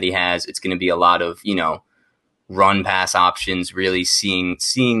system that he has, it's going to be a lot of, run pass options, really seeing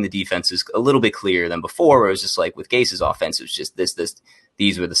the defenses a little bit clearer than before, where it was just like with Gase's offense, it was just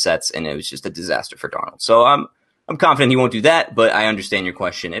these were the sets, and it was just a disaster for Darnold. So I'm confident he won't do that, but I understand your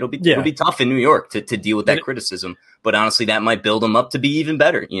question. It'll be tough in New York to deal with that criticism, but honestly, that might build him up to be even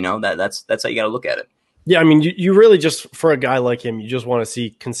better. That's how you got to look at it. Yeah, I mean, you really just, for a guy like him, you just want to see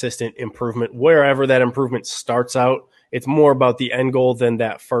consistent improvement. Wherever that improvement starts out, it's more about the end goal than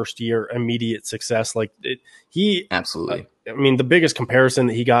that first year immediate success. Like absolutely. I mean, the biggest comparison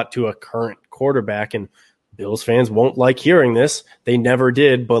that he got to a current quarterback, and Bills fans won't like hearing this, they never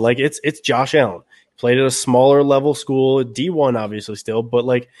did, but like it's Josh Allen. Played at a smaller level school, D1 obviously still, but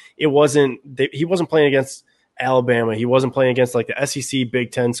like he wasn't playing against Alabama. He wasn't playing against like the SEC,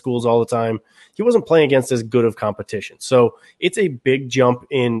 Big Ten schools all the time. He wasn't playing against as good of competition. So it's a big jump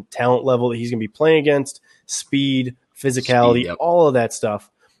in talent level that he's going to be playing against, speed, physicality, all of that stuff.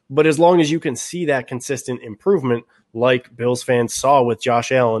 But as long as you can see that consistent improvement, like Bills fans saw with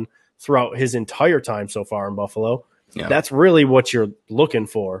Josh Allen throughout his entire time so far in Buffalo, that's really what you're looking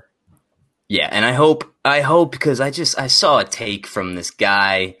for. Yeah, and I hope because I saw a take from this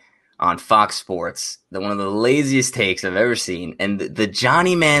guy on Fox Sports, one of the laziest takes I've ever seen, and the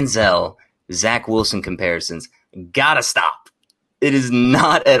Johnny Manziel Zach Wilson comparisons gotta stop. It is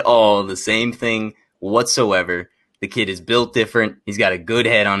not at all the same thing whatsoever. The kid is built different. He's got a good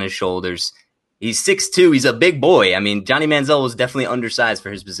head on his shoulders. He's 6'2". He's a big boy. I mean, Johnny Manziel was definitely undersized for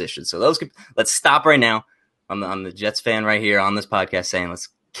his position. So let's stop right now. I'm the Jets fan right here on this podcast saying let's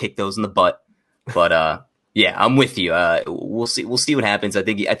kick those in the butt. But yeah, I'm with you. We'll see what happens. I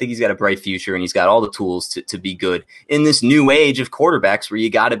think he's got a bright future, and he's got all the tools to be good in this new age of quarterbacks where you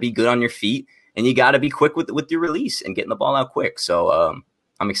got to be good on your feet and you got to be quick with your release and getting the ball out quick. So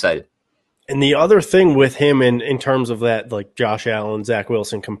I'm excited. And the other thing with him in terms of that, like Josh Allen, Zach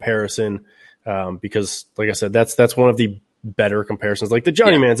Wilson comparison, because like I said, that's one of the better comparisons. Like the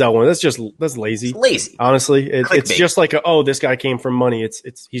Johnny Manziel one, that's lazy. It's lazy. Honestly, it's just like this guy came from money.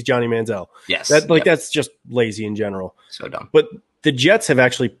 He's Johnny Manziel. Yes, that's just lazy in general. So dumb. But the Jets have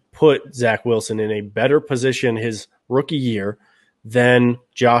actually put Zach Wilson in a better position his rookie year than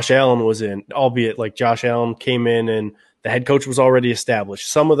Josh Allen was in. Albeit, like Josh Allen came in and the head coach was already established.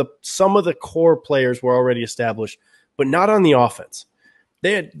 Some of the core players were already established, but not on the offense.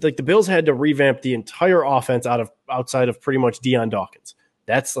 They had the Bills had to revamp the entire offense outside of pretty much Deion Dawkins.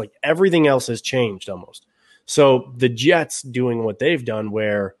 That's like everything else has changed almost. So the Jets doing what they've done,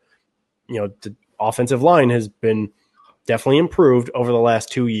 where the offensive line has been definitely improved over the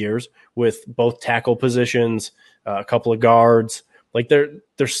last 2 years with both tackle positions, a couple of guards. Like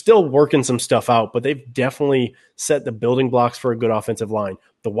they're still working some stuff out, but they've definitely set the building blocks for a good offensive line.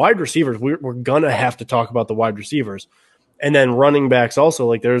 The wide receivers, we're going to have to talk about the wide receivers. And then running backs also,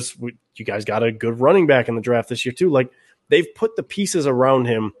 like you guys got a good running back in the draft this year too. Like they've put the pieces around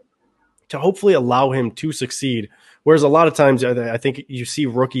him to hopefully allow him to succeed. Whereas a lot of times I think you see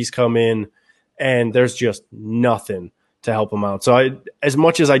rookies come in and there's just nothing to help him out. So as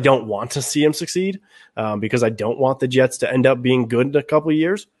much as I don't want to see him succeed, because I don't want the Jets to end up being good in a couple of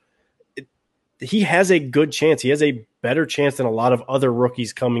years, he has a good chance. He has a better chance than a lot of other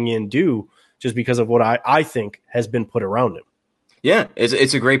rookies coming in do, just because of what I think has been put around him. Yeah,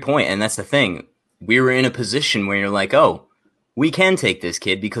 it's a great point, and that's the thing. We were in a position where you're like, oh, we can take this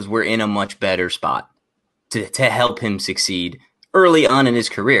kid because we're in a much better spot to help him succeed early on in his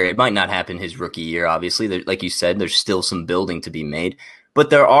career. It might not happen his rookie year, obviously. Like you said, there's still some building to be made. But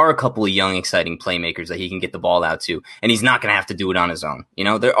there are a couple of young, exciting playmakers that he can get the ball out to, and he's not going to have to do it on his own. You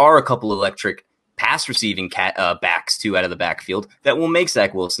know, there are a couple electric pass-receiving backs, too, out of the backfield that will make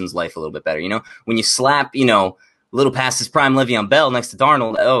Zach Wilson's life a little bit better. You know, when you slap, little past his prime Le'Veon Bell next to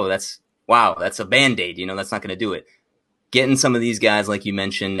Darnold, that's a Band-Aid. You know, that's not going to do it. Getting some of these guys, like you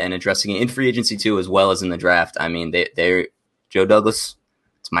mentioned, and addressing it in free agency, too, as well as in the draft. I mean, they're Joe Douglas,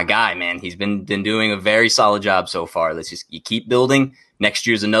 it's my guy, man. He's been doing a very solid job so far. You keep building. Next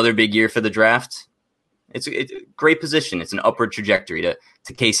year's another big year for the draft. It's a great position. It's an upward trajectory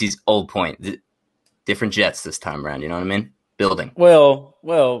to Casey's old point. Different Jets this time around. You know what I mean? Building. Well,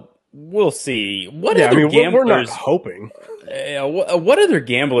 we'll see. We're not hoping. What other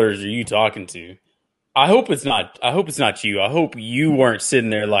gamblers are you talking to? I hope it's not you. I hope you weren't sitting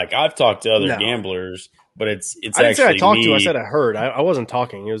there like I've talked to other gamblers. But it's I didn't actually say I talked me. to. I said I heard. I wasn't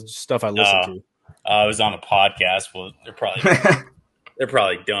talking. It was just stuff I listened to. I was on a podcast. Well, they're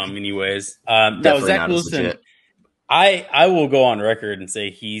probably dumb, anyways. No, Zach Wilson. I will go on record and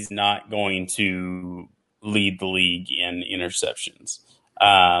say he's not going to lead the league in interceptions.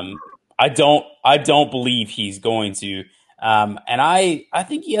 I don't believe he's going to. And I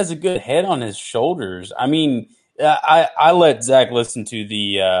think he has a good head on his shoulders. I mean, I let Zach listen to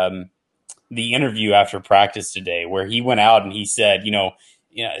the interview after practice today where he went out and he said,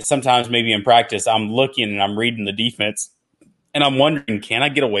 sometimes maybe in practice I'm looking and I'm reading the defense and I'm wondering, can I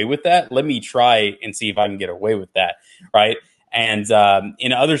get away with that? Let me try and see if I can get away with that. Right. And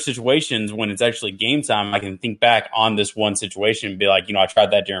in other situations when it's actually game time, I can think back on this one situation and be like, I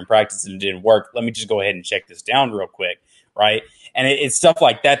tried that during practice and it didn't work. Let me just go ahead and check this down real quick. Right. And it's stuff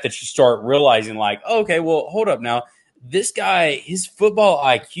like that you start realizing like, oh, okay, well, hold up now. This guy, his football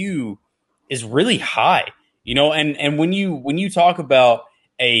IQ is really high, and when you talk about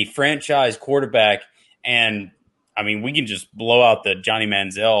a franchise quarterback, and I mean, we can just blow out the Johnny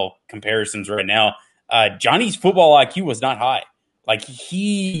Manziel comparisons right now. Johnny's football IQ was not high. Like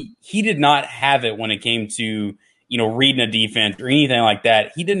he did not have it when it came to, reading a defense or anything like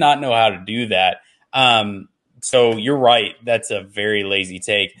that. He did not know how to do that. So you're right. That's a very lazy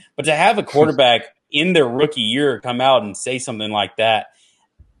take, but to have a quarterback in their rookie year come out and say something like that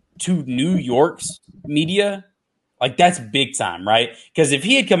to New York's media, like that's big time, right? Because if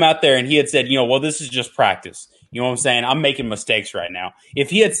he had come out there and he had said, well, this is just practice, you know what I'm saying? I'm making mistakes right now.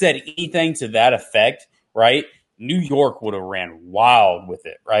 If he had said anything to that effect, right, New York would have ran wild with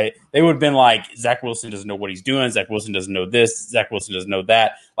it, right? They would have been like, Zach Wilson doesn't know what he's doing. Zach Wilson doesn't know this. Zach Wilson doesn't know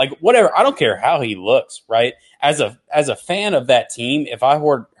that. Like whatever. I don't care how he looks, right? As a fan of that team, if I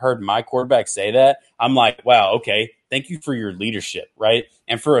heard my quarterback say that, I'm like, wow, okay. Thank you for your leadership, right?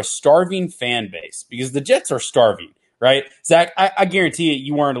 And for a starving fan base, because the Jets are starving, right? Zach, I guarantee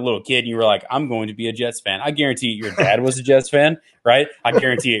you weren't a little kid and you were like, I'm going to be a Jets fan. I guarantee your dad was a Jets fan, right? I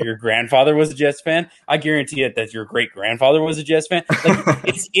guarantee your grandfather was a Jets fan. I guarantee that your great-grandfather was a Jets fan. Like,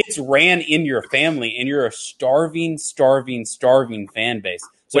 it's ran in your family, and you're a starving fan base.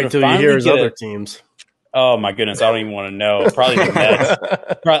 So wait till you hear his other teams. Oh my goodness, I don't even want to know. Probably the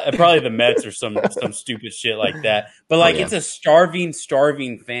Mets. Probably the Mets or some stupid shit like that. But it's a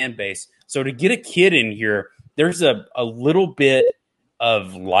starving fan base. So to get a kid in here, there's a little bit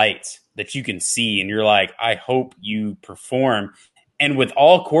of light that you can see, and you're like, I hope you perform. And with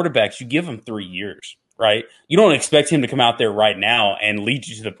all quarterbacks, you give them 3 years, right? You don't expect him to come out there right now and lead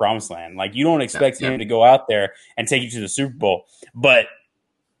you to the promised land. Like you don't expect him to go out there and take you to the Super Bowl. But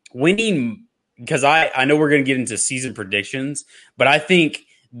winning. Because I know we're going to get into season predictions, but I think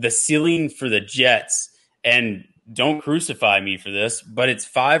the ceiling for the Jets, and don't crucify me for this, but it's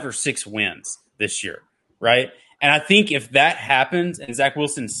 5 or 6 wins this year, right? And I think if that happens and Zach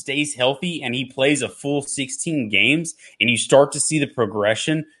Wilson stays healthy and he plays a full 16 games and you start to see the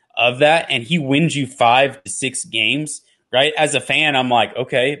progression of that and he wins you 5 to 6 games, right? As a fan, I'm like,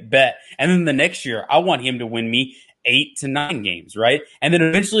 okay, bet. And then the next year, I want him to win me 8 to 9 games, right? And then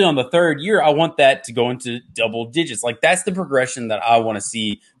eventually on the third year, I want that to go into double digits. Like that's the progression that I want to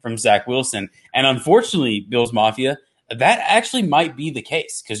see from Zach Wilson. And unfortunately, Bills Mafia, that actually might be the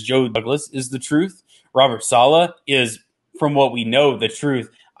case because Joe Douglas is the truth. Robert Salah is, from what we know, the truth.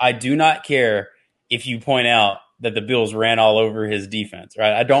 I do not care if you point out that the Bills ran all over his defense,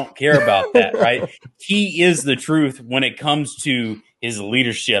 right? I don't care about that, right? He is the truth when it comes to his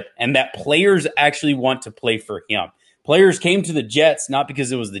leadership and that players actually want to play for him. Players came to the Jets not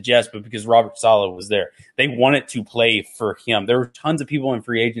because it was the Jets, but because Robert Salah was there. They wanted to play for him. There were tons of people in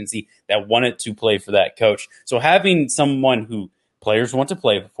free agency that wanted to play for that coach. So having someone who players want to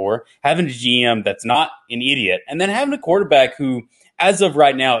play for, having a GM that's not an idiot, and then having a quarterback who, as of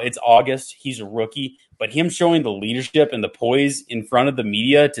right now, it's August, he's a rookie, but him showing the leadership and the poise in front of the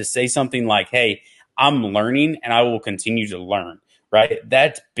media to say something like, hey, I'm learning and I will continue to learn, right?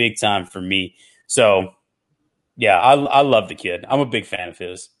 That's big time for me. So, yeah, I love the kid. I'm a big fan of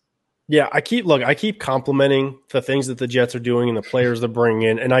his. Yeah, I keep complimenting the things that the Jets are doing and the players they're bringing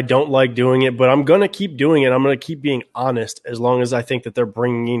in, and I don't like doing it, but I'm going to keep doing it. I'm going to keep being honest as long as I think that they're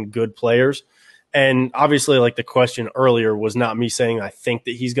bringing in good players. And obviously, like the question earlier was not me saying I think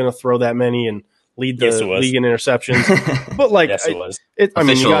that he's going to throw that many and lead the league in interceptions. But like, yes, it was. I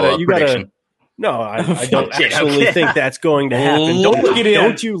mean, you got to. No, I don't actually think that's going to happen.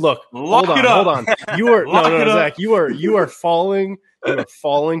 Don't you look? Hold on. You are Zach. You are falling. You are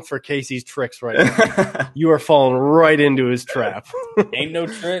falling for Casey's tricks right now. You are falling right into his trap. Ain't no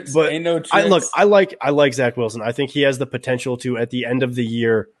tricks. But ain't no tricks. I like Zach Wilson. I think he has the potential to, at the end of the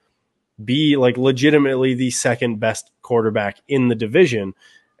year, be like legitimately the second best quarterback in the division.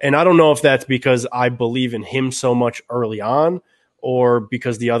 And I don't know if that's because I believe in him so much early on, or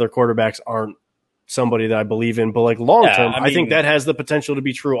because the other quarterbacks aren't somebody that I believe in. But like long term, I think that has the potential to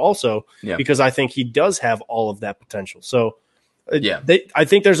be true also, because I think he does have all of that potential. So. I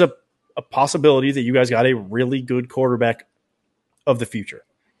think there's a possibility that you guys got a really good quarterback of the future.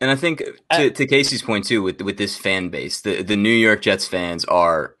 And I think to Casey's point too, with this fan base, the New York Jets fans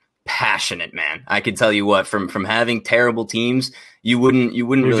are passionate, man. I can tell you what, from having terrible teams, you wouldn't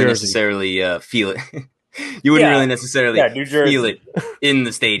really necessarily feel it. You wouldn't really necessarily feel it in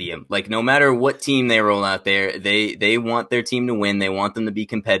the stadium. Like no matter what team they roll out there, they want their team to win. They want them to be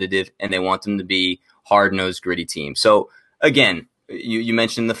competitive, and they want them to be hard-nosed, gritty team. So again, you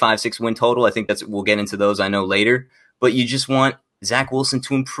mentioned the 5-6 win total. I think we'll get into those, I know, later. But you just want Zach Wilson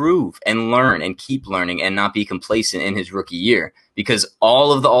to improve and learn and keep learning and not be complacent in his rookie year, because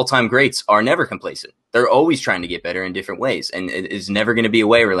all of the all-time greats are never complacent. They're always trying to get better in different ways. And it is never going to be a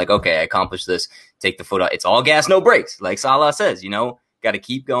way where like, okay, I accomplished this, take the foot out. It's all gas, no brakes. Like Saleh says, got to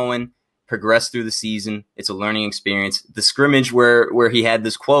keep going, progress through the season. It's a learning experience. The scrimmage where he had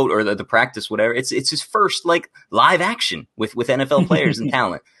this quote, or the practice, whatever, it's his first like live action with NFL players and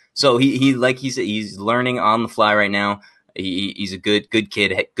talent. So he's learning on the fly right now. He's a good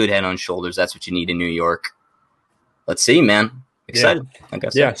kid, good head on shoulders. That's what you need in New York. Let's see, man. Excited. I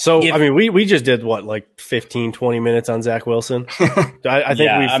guess. Yeah. So, we just did like 15, 20 minutes on Zach Wilson. I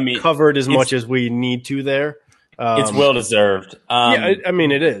think we've covered as much as we need to there. It's well deserved.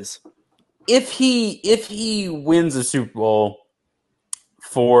 It is. If he wins a Super Bowl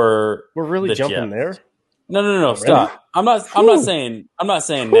for we're really jumping Jets. there. No, stop. I'm not saying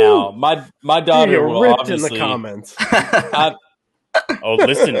now. My daughter will obviously in the comments.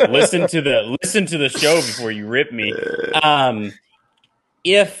 Listen to the show before you rip me.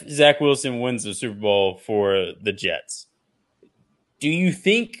 If Zach Wilson wins the Super Bowl for the Jets, do you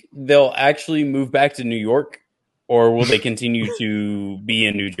think they'll actually move back to New York, or will they continue to be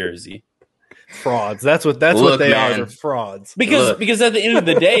in New Jersey? Frauds. That's what they are. They're frauds. Because at the end of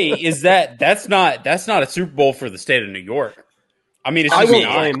the day, that's not a Super Bowl for the state of New York. I mean, I won't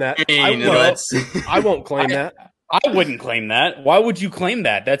claim that. I won't claim that. I wouldn't claim that. Why would you claim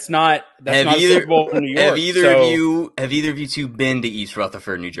that? That's not a Super Bowl for New York. Have either of you two been to East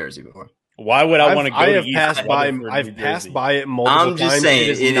Rutherford, New Jersey before? Why would I want to go to East Rutherford? I've passed by it multiple times. I'm just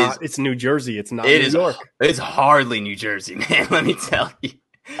saying, it's New Jersey. It's not New York. It's hardly New Jersey, man. Let me tell you.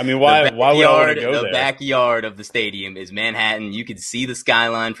 I mean, why would I want to go there? The backyard of the stadium is Manhattan. You can see the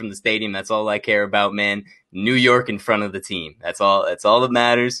skyline from the stadium. That's all I care about, man. New York in front of the team. That's all that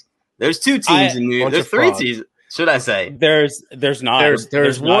matters. There's two teams in New York. There's three teams. Should I say? There's not.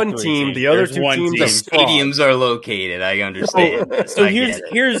 There's one team. The other two teams. The stadiums are located. I understand. So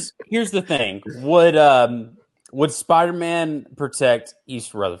here's the thing. Would Spider-Man protect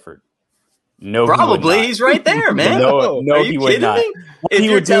East Rutherford? No, probably. He's right there, man. No, he would not. If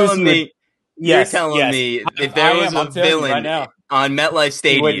you're telling me, you're telling me if there was a villain on MetLife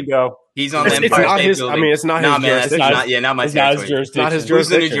Stadium, he's on the Empire State Building. I mean, it's not his jurisdiction. Not my territory. Not his jurisdiction. Who's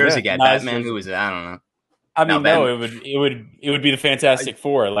the New Jersey guy? Batman? Who is it? I don't know. I mean, no, it would be the Fantastic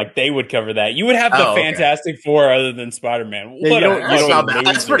Four. Like, they would cover that. You would have the Fantastic Four other than Spider-Man.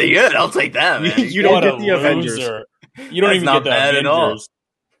 That's pretty good. I'll take that, man. You don't get the Avengers. You don't even get the Avengers.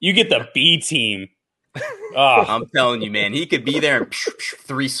 You get the B team. I'm telling you, man, he could be there in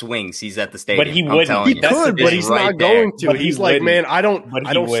 3 swings. He's at the stadium. But he wouldn't. He could, but he's not going to. He's like, man, I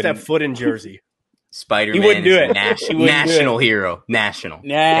don't step foot in Jersey. Spider-Man, he wouldn't do it. National hero. National.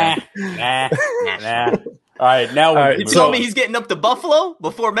 Nah. All right, now you told me he's getting up to Buffalo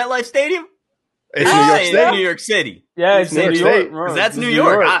before MetLife Stadium? It's New York City. Yeah, it's New York. Because that's New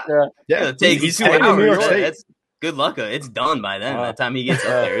York. Yeah, he's 2 hours. That's good luck. It's done by then. By the time he gets up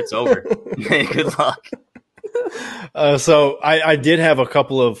there, it's over. Good luck. So I did have a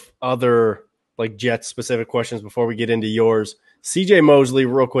couple of other like Jets specific questions before we get into yours. CJ Mosley,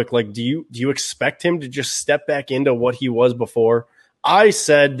 real quick, like do you expect him to just step back into what he was before? I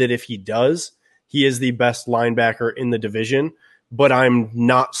said that if he does, he is the best linebacker in the division, but I'm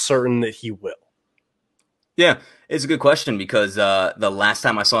not certain that he will. Yeah, it's a good question because the last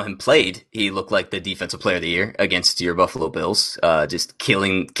time I saw him played, he looked like the defensive player of the year against your Buffalo Bills, just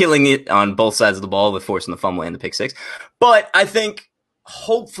killing it on both sides of the ball with forcing the fumble and the pick six. But I think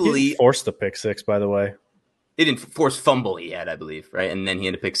hopefully he didn't force the pick six, by the way. He didn't force fumble. He had, I believe, right, and then he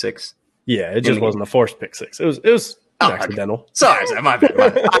had a pick six. Yeah, it just wasn't a forced pick six. It was accidental. Okay. Sorry, my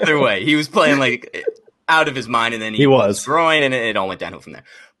bad. Either way, he was playing like out of his mind, and then he was groin, and it all went downhill from there.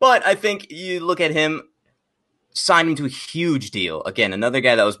 But I think you look at him. Signed him to a huge deal. Again, another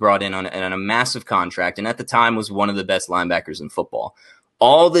guy that was brought in on a massive contract, and at the time was one of the best linebackers in football.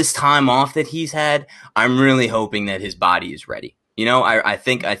 All this time off that he's had, I'm really hoping that his body is ready. You know, I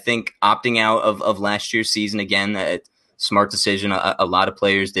think opting out of last year's season again, that smart decision. A lot of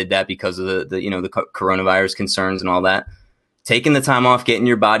players did that because of the coronavirus concerns and all that. Taking the time off, getting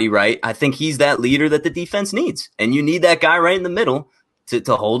your body right. I think he's that leader that the defense needs, and you need that guy right in the middle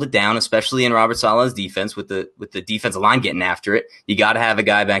to hold it down, especially in Robert Salah's defense with the defensive line getting after it. You got to have a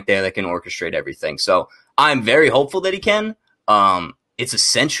guy back there that can orchestrate everything. So I'm very hopeful that he can. It's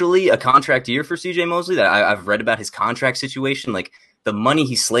essentially a contract year for CJ Mosley. That I've read about his contract situation, like the money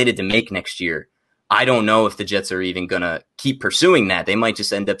he's slated to make next year. I don't know if the Jets are even going to keep pursuing that. They might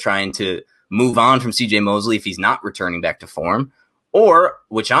just end up trying to move on from CJ Mosley if he's not returning back to form, or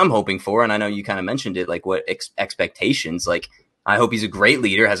which I'm hoping for. And I know you kind of mentioned it, like what expectations, like, I hope he's a great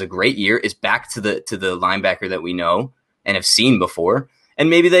leader, has a great year, is back to the linebacker that we know and have seen before.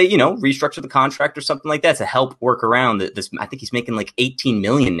 And maybe they, restructure the contract or something like that to help work around this. I think he's making like $18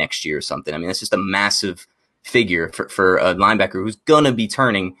 million next year or something. I mean, that's just a massive figure for a linebacker who's going to be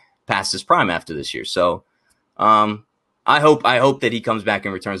turning past his prime after this year. So I hope that he comes back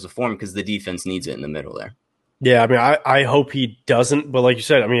and returns to form because the defense needs it in the middle there. Yeah, I mean, I hope he doesn't. But like you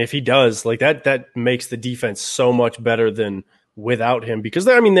said, I mean, if he does, like that makes the defense so much better than without him, because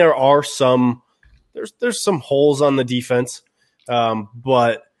there are there's some holes on the defense,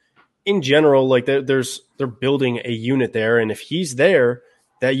 but in general, like they're building a unit there, and if he's there,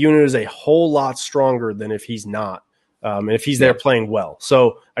 that unit is a whole lot stronger than if he's not, and if he's there playing well.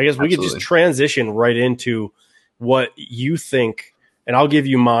 So I guess we could just transition right into what you think, and I'll give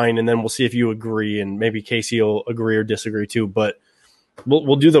you mine, and then we'll see if you agree, and maybe Casey will agree or disagree too, but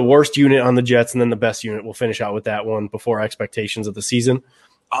We'll do the worst unit on the Jets and then the best unit. We'll finish out with that one before expectations of the season.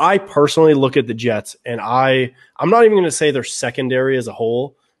 I personally look at the Jets, and I'm not even going to say their secondary as a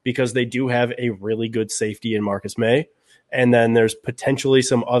whole, because they do have a really good safety in Marcus May. And then there's potentially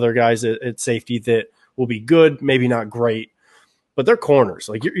some other guys at safety that will be good, maybe not great, but they're corners.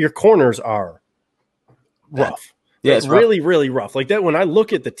 Like your corners are rough. Yeah, it's really, really rough. Like that, when I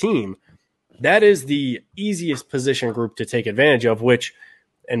look at the team, that is the easiest position group to take advantage of, which,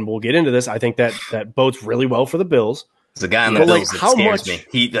 and we'll get into this, I think that bodes really well for the Bills. It's the guy on the Bills that scares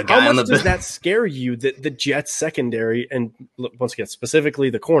me. How much does that scare you that the Jets secondary, and once again, specifically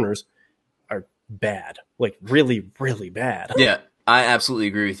the corners, are bad? Like really, really bad. Yeah, I absolutely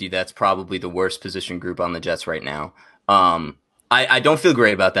agree with you. That's probably the worst position group on the Jets right now. I don't feel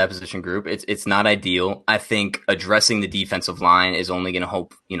great about that position group. It's not ideal. I think addressing the defensive line is only going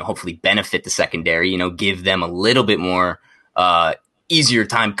to hopefully benefit the secondary, give them a little bit more easier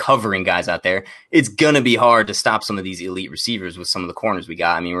time covering guys out there. It's going to be hard to stop some of these elite receivers with some of the corners we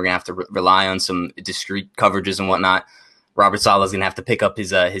got. I mean, we're going to have to rely on some discrete coverages and whatnot. Robert Salah is going to have to pick up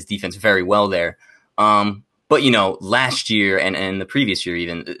his defense very well there. But But, last year and the previous year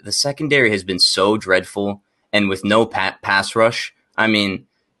even, the secondary has been so dreadful. And with no pass rush, I mean,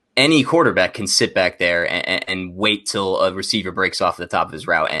 any quarterback can sit back there and wait till a receiver breaks off the top of his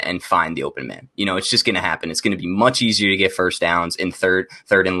route and find the open man. It's just going to happen. It's going to be much easier to get first downs in third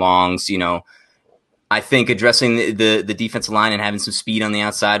and longs. I think addressing the defensive line and having some speed on the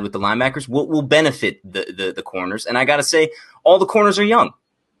outside with the linebackers will benefit the corners. And I got to say, all the corners are young.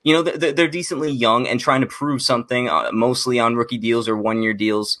 They're decently young and trying to prove something, mostly on rookie deals or 1-year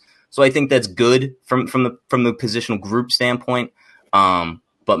deals. So I think that's good from the positional group standpoint.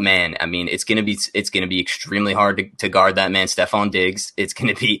 But man, I mean, it's gonna be extremely hard to guard that man, Stephon Diggs. It's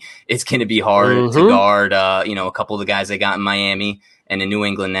gonna be hard to guard a couple of the guys they got in Miami and in New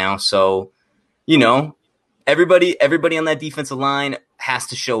England now. So everybody on that defensive line has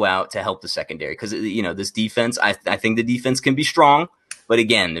to show out to help the secondary because this defense. I think the defense can be strong. But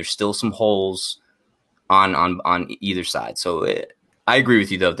again, there's still some holes on either side. So I agree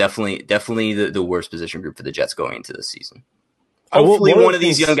with you, though. Definitely the worst position group for the Jets going into this season. Hopefully one of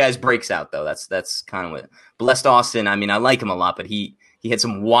these young guys breaks out, though. That's kind of what Blessed Austin. I mean, I like him a lot, but he had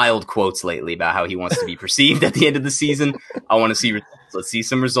some wild quotes lately about how he wants to be perceived at the end of the season. I want to see let's see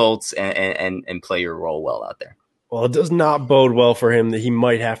some results and play your role well out there. Well, it does not bode well for him that he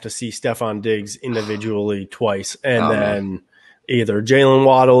might have to see Stephon Diggs individually twice, and then either Jalen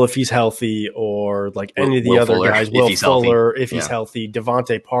Waddle if he's healthy, or like any of the other guys, Will Fuller if he's healthy,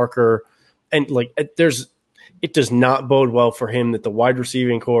 Devontae Parker, and it does not bode well for him that the wide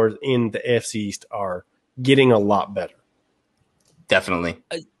receiving corps in the AFC East are getting a lot better. Definitely.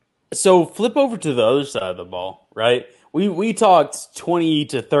 So flip over to the other side of the ball, right? We talked 20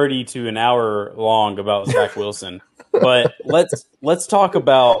 to 30 to an hour long about Zach Wilson, but let's talk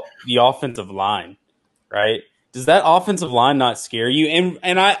about the offensive line, right? Does that offensive line not scare you?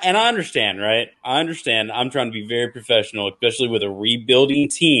 And I understand, right? I understand. I'm trying to be very professional, especially with a rebuilding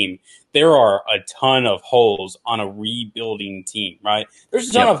team. There are a ton of holes on a rebuilding team, right? There's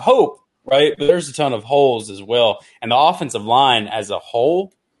a ton of hope, right? But there's a ton of holes as well. And the offensive line as a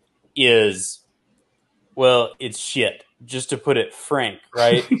whole is, well, it's shit, just to put it frank,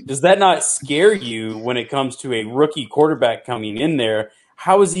 right? Does that not scare you when it comes to a rookie quarterback coming in there?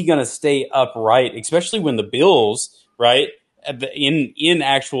 How is he going to stay upright, especially when the Bills, right, in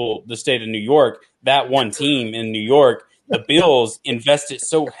the state of New York, that one team in New York, the Bills invested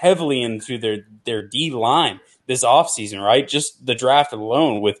so heavily into their D line this offseason, right? Just the draft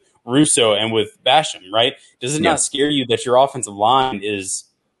alone with Russo and with Basham, right? Does it not scare you that your offensive line is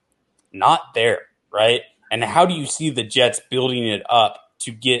not there, right? And how do you see the Jets building it up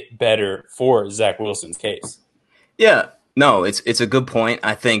to get better for Zach Wilson's case? Yeah. No, it's a good point.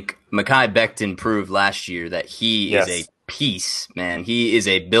 I think Mekhi Becton proved last year that he is a piece, man. He is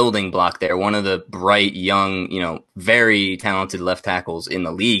a building block there. One of the bright, young, very talented left tackles in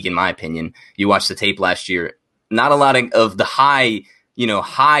the league, in my opinion. You watched the tape last year. Not a lot of the high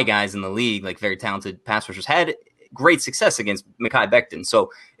guys in the league, like very talented pass rushers, had great success against Mekhi Becton.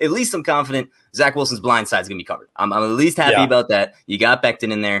 So at least I'm confident Zach Wilson's blind side is going to be covered. I'm at least happy about that. You got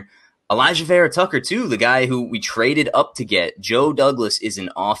Becton in there. Elijah Vera-Tucker, too, the guy who we traded up to get. Joe Douglas is an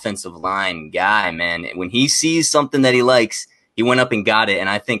offensive line guy, man. When he sees something that he likes, he went up and got it. And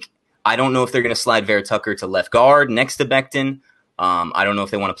I don't know if they're going to slide Vera-Tucker to left guard next to Becton. I don't know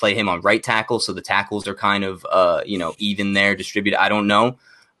if they want to play him on right tackle, so the tackles are kind of, even there, distributed. I don't know.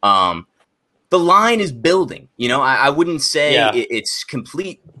 The line is building. I wouldn't say it's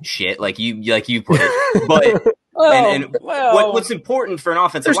complete shit like you put it, but. What's important for an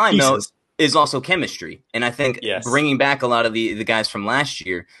offensive line, though, is also chemistry. And I think bringing back a lot of the guys from last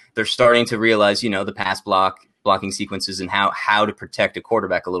year, they're starting to realize, the pass blocking sequences and how to protect a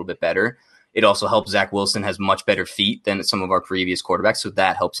quarterback a little bit better. It also helps Zach Wilson has much better feet than some of our previous quarterbacks, so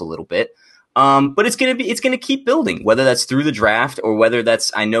that helps a little bit. But it's gonna keep building, whether that's through the draft or whether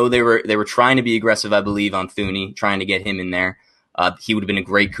that's. I know they were trying to be aggressive, I believe, on Thuney, trying to get him in there. He would have been a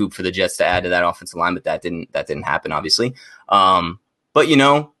great coup for the Jets to add to that offensive line, but that didn't happen, obviously. But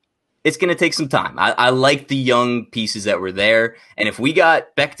it's going to take some time. I like the young pieces that were there, and if we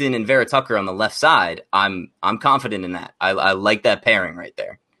got Becton and Vera-Tucker on the left side, I'm confident in that. I like that pairing right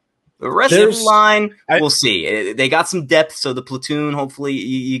there. The rest of the line, we'll see. They got some depth, so the platoon, hopefully,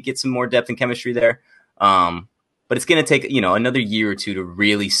 you get some more depth and chemistry there. But it's going to take, another year or two to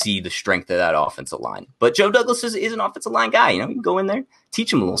really see the strength of that offensive line. But Joe Douglas is an offensive line guy. You can go in there,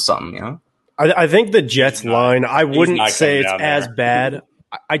 teach him a little something, I think the Jets line, I wouldn't say it's as bad.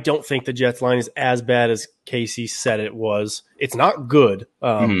 I don't think the Jets line is as bad as Casey said it was. It's not good,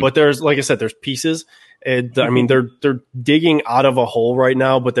 but there's, like I said, there's pieces. I mean, they're digging out of a hole right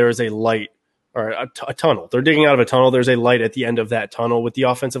now, but there is a light or a tunnel. They're digging out of a tunnel. There's a light at the end of that tunnel with the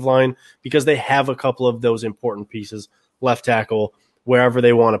offensive line because they have a couple of those important pieces, left tackle, wherever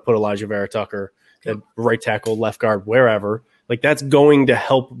they want to put Elijah Vera Tucker, right tackle, left guard, wherever. Like that's going to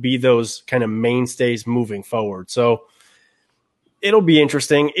help be those kind of mainstays moving forward. So it'll be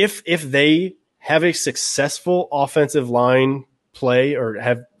interesting if they have a successful offensive line play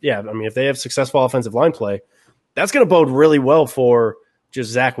if they have successful offensive line play, that's going to bode really well for just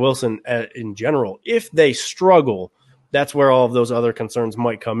Zach Wilson in general. If they struggle, that's where all of those other concerns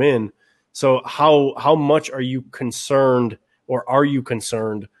might come in. So how much are you concerned, or are you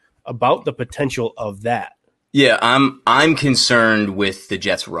concerned about the potential of that? Yeah, I'm concerned with the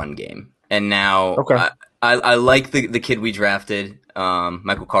Jets' run game. And now I like the kid we drafted,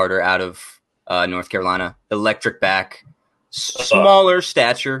 Michael Carter out of North Carolina, electric back, smaller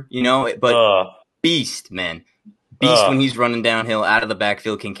stature, but beast, man. Beast when he's running downhill out of the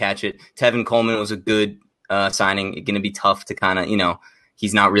backfield, can catch it. Tevin Coleman was a good signing. Going to be tough to kind of,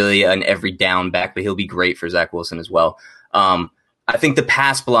 he's not really an every down back, but he'll be great for Zach Wilson as well. I think the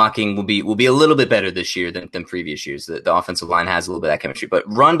pass blocking will be a little bit better this year than previous years. The offensive line has a little bit of that chemistry, but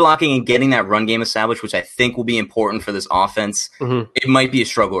run blocking and getting that run game established, which I think will be important for this offense, it might be a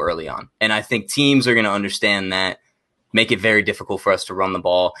struggle early on. And I think teams are going to understand that, make it very difficult for us to run the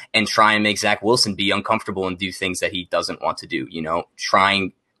ball and try and make Zach Wilson be uncomfortable and do things that he doesn't want to do, try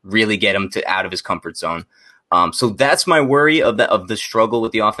and really get him out of his comfort zone. So that's my worry of the struggle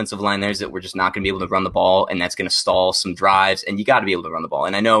with the offensive line there, is that we're just not going to be able to run the ball, and that's going to stall some drives, and you got to be able to run the ball.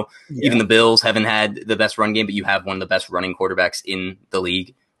 And I know even the Bills haven't had the best run game, but you have one of the best running quarterbacks in the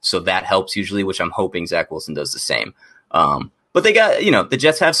league. So that helps usually, which I'm hoping Zach Wilson does the same. But they got, the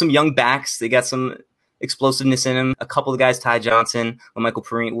Jets have some young backs. They got some explosiveness in him. A couple of guys, Ty Johnson, Michael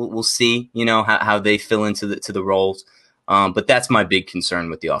Perrine, we'll see, how they fill into the roles. But that's my big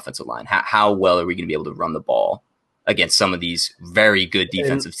concern with the offensive line. How well are we going to be able to run the ball against some of these very good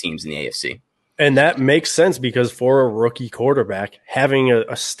defensive teams in the AFC? And that makes sense, because for a rookie quarterback, having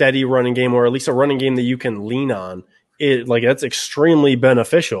a steady running game, or at least a running game that you can lean on, that's extremely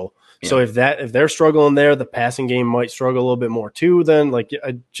beneficial. Yeah. So if they're struggling there, the passing game might struggle a little bit more too. Then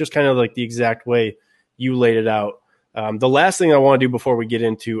just kind of like the exact way you laid it out. The last thing I want to do before we get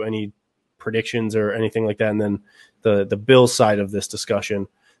into any predictions or anything like that, and then the Bills side of this discussion,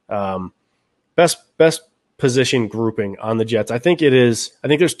 best position grouping on the Jets. I think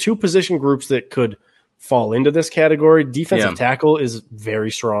there's two position groups that could fall into this category. Defensive tackle is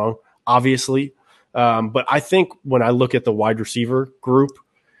very strong, obviously. But I think when I look at the wide receiver group,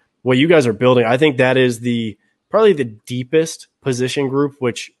 what you guys are building, I think that is probably the deepest position group,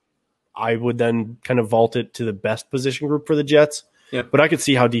 which I would then kind of vault it to the best position group for the Jets. Yeah. But I could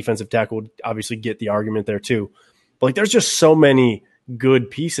see how defensive tackle would obviously get the argument there too. But there's just so many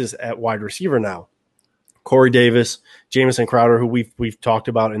good pieces at wide receiver now. Corey Davis, Jamison Crowder, who we've talked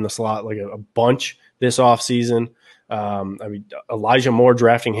about in the slot a bunch this offseason. Elijah Moore,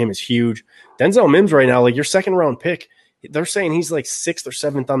 drafting him is huge. Denzel Mims right now, your second round pick, they're saying he's 6th or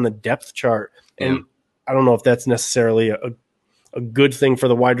 7th on the depth chart. And I don't know if that's necessarily a good thing for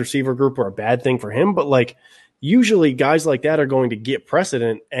the wide receiver group or a bad thing for him, but usually guys like that are going to get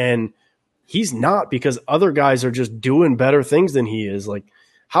precedent, and he's not, because other guys are just doing better things than he is.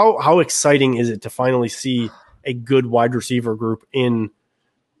 How exciting is it to finally see a good wide receiver group in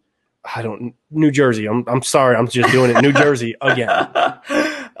New Jersey? I'm sorry, I'm just doing it. New Jersey again.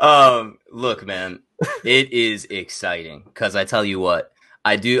 Look, man, it is exciting, because I tell you what,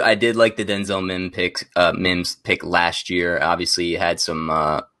 I did like the Denzel Mims pick last year. Obviously, he had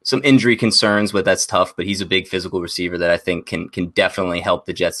some injury concerns, but that's tough. But he's a big physical receiver that I think can definitely help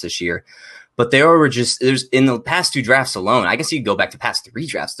the Jets this year. But there's in the past 2 drafts alone, I guess you could go back to past 3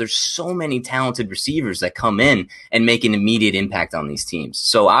 drafts, there's so many talented receivers that come in and make an immediate impact on these teams.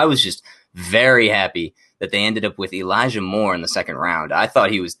 So I was just very happy that they ended up with Elijah Moore in the 2nd round. I thought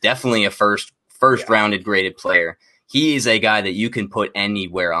he was definitely a first rounded graded player. He is a guy that you can put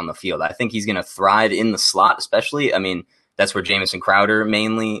anywhere on the field. I think he's going to thrive in the slot, especially. I mean, that's where Jamison Crowder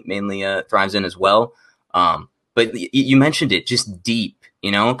mainly thrives in as well. But you mentioned it, just deep,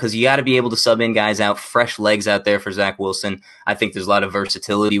 because you got to be able to sub in guys out, fresh legs out there for Zach Wilson. I think there's a lot of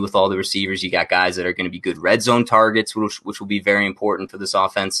versatility with all the receivers. You got guys that are going to be good red zone targets, which will be very important for this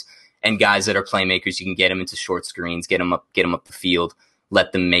offense, and guys that are playmakers. You can get them into short screens, get them up the field,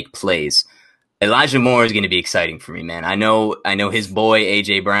 let them make plays. Elijah Moore is going to be exciting for me, man. I know his boy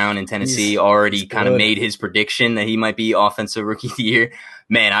AJ Brown in Tennessee already kind of made his prediction that he might be offensive rookie of the year.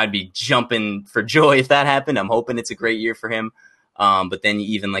 Man, I'd be jumping for joy if that happened. I'm hoping it's a great year for him. But then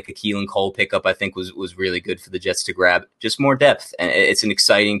even a Keelan Cole pickup, I think was really good for the Jets to grab. Just more depth, and it's an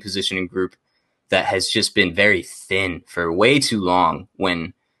exciting positioning group. that has just been very thin for way too long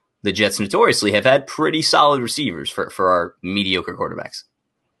when the Jets notoriously have had pretty solid receivers for our mediocre quarterbacks.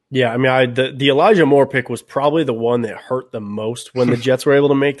 Yeah, I mean, the Elijah Moore pick was probably the one that hurt the most when the Jets were able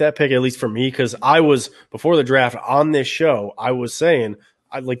to make that pick, at least for me, because I was, before the draft on this show, I was saying,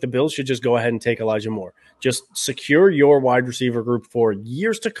 the Bills should just go ahead and take Elijah Moore. Just secure your wide receiver group for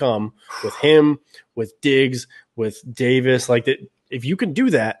years to come with him, with Diggs, with Davis. If you can do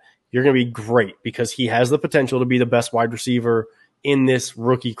that, you're going to be great because he has the potential to be the best wide receiver in this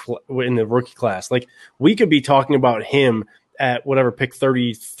rookie class. Like, we could be talking about him at whatever pick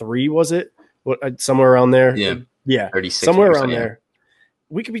 33 was it? Somewhere around there. Yeah. 36 somewhere around there.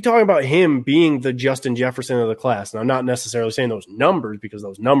 We could be talking about him being the Justin Jefferson of the class. Now, I'm not necessarily saying those numbers because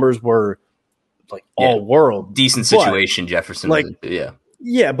those numbers were all world. Decent situation, Jefferson.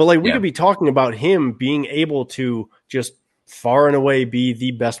 Yeah, but we could be talking about him being able to just far and away be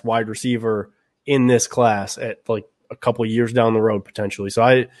the best wide receiver in this class at a couple of years down the road potentially.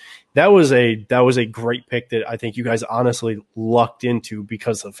 So that was a great pick that I think you guys honestly lucked into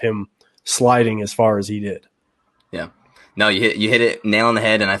because of him sliding as far as he did. Yeah. No, you hit it nail on the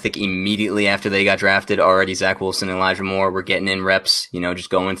head, and I think immediately after they got drafted, already Zach Wilson and Elijah Moore were getting in reps, just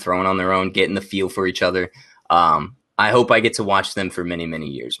going, throwing on their own, getting the feel for each other. I hope I get to watch them for many, many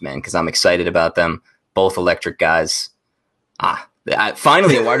years, man, because I'm excited about them. Both electric guys.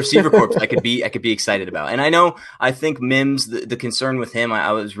 Finally, a wide receiver corps I could be excited about. And I think Mims, the concern with him,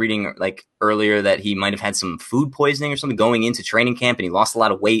 I was reading earlier that he might have had some food poisoning or something going into training camp, and he lost a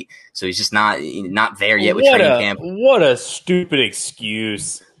lot of weight, so he's just not there yet with training camp. What a stupid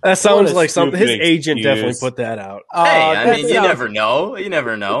excuse. That sounds like something his agent definitely put that out. Hey, you never know. You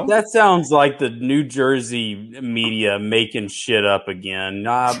never know. That sounds like the New Jersey media making shit up again.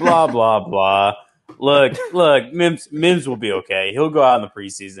 Blah blah blah. Look, Mims will be okay. He'll go out in the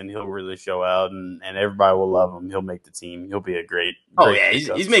preseason. He'll really show out, and everybody will love him. He'll make the team. He'll be a great.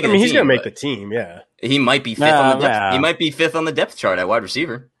 He's making. He's going to make the team. Yeah, he might be fifth on the depth. He might be fifth on the depth chart at wide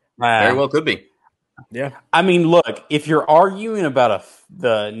receiver. Very well could be. Yeah, I mean, look, if you're arguing about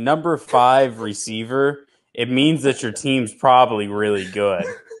the number 5 receiver, it means that your team's probably really good.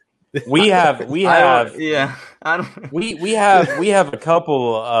 We have a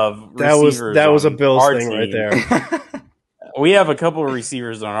couple of receivers. That was a Bills thing right there. We have a couple of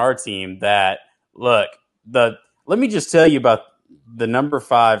receivers on our team that let me just tell you about the number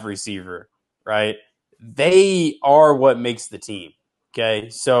 5 receiver, right? They are what makes the team. Okay.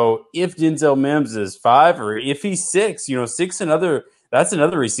 So if Denzel Mims is 5 or if he's 6, 6 that's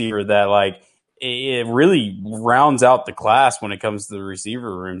another receiver that it really rounds out the class when it comes to the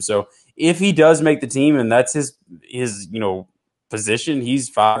receiver room. So if he does make the team and that's his position, he's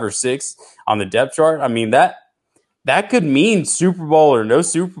 5 or 6 on the depth chart. I mean, that could mean Super Bowl or no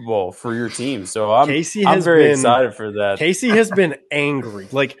Super Bowl for your team. So I'm very excited for that. Casey has been angry.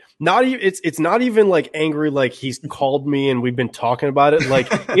 It's not even angry he's called me and we've been talking about it.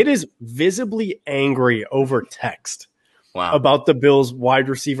 It is visibly angry over text. Wow. About the Bills wide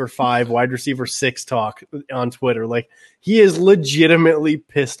receiver 5, wide receiver 6 talk on Twitter. He is legitimately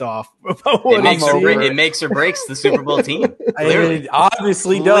pissed off about what it makes or breaks the Super Bowl team. It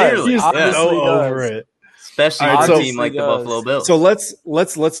obviously does. He's over it. Especially for a team like the Buffalo Bills. So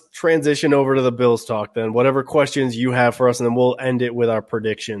let's transition over to the Bills talk then. Whatever questions you have for us, and then we'll end it with our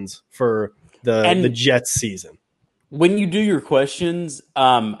predictions for the Jets season. When you do your questions,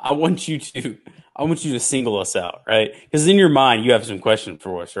 I want you to single us out, right? Because in your mind, you have some questions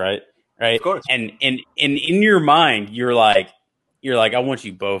for us, right? Right. Of course. And in your mind, you're like, I want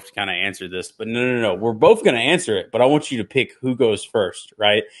you both to kind of answer this, but no. We're both going to answer it, but I want you to pick who goes first,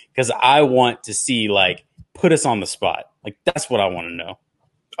 right? Because I want to see, put us on the spot. That's what I want to know.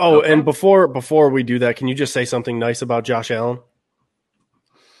 Oh, okay. And before we do that, can you just say something nice about Josh Allen?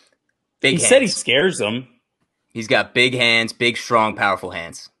 He said he scares them. He's got big hands, big, strong, powerful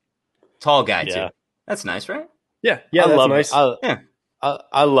hands. Tall guy, too. That's nice, right? Yeah, that's nice.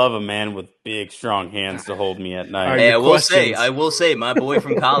 I love a man with big, strong hands to hold me at night. Hey, I will say, my boy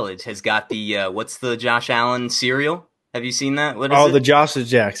from college has got the what's the Josh Allen cereal? Have you seen that? What is it? The Josh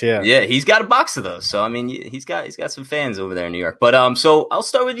Jacks, yeah. Yeah, he's got a box of those. So I mean, he's got some fans over there in New York. But so I'll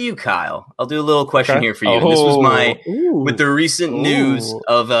start with you, Kyle. I'll do a little question here for you. This was with the recent news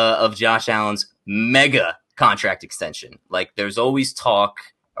of Josh Allen's mega contract extension. There's always talk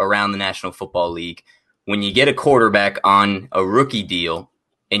around the National Football League. When you get a quarterback on a rookie deal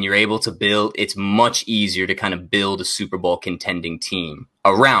and you're able to build, it's much easier to kind of build a Super Bowl contending team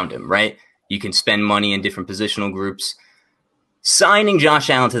around him, right? You can spend money in different positional groups. Signing Josh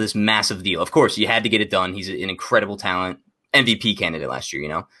Allen to this massive deal, of course, you had to get it done. He's an incredible talent, MVP candidate last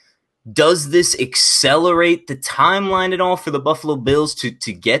year, Does this accelerate the timeline at all for the Buffalo Bills to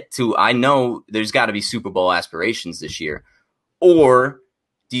get to, I know there's got to be Super Bowl aspirations this year, or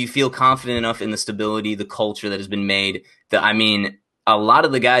do you feel confident enough in the stability, the culture that has been made that, I mean, a lot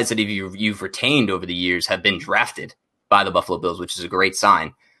of the guys that you've retained over the years have been drafted by the Buffalo Bills, which is a great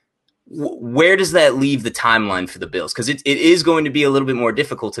sign. Where does that leave the timeline for the Bills? Because it is going to be a little bit more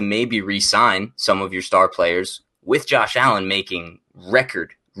difficult to maybe re-sign some of your star players with Josh Allen making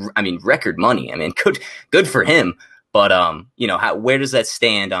record money. I mean, good for him. But where does that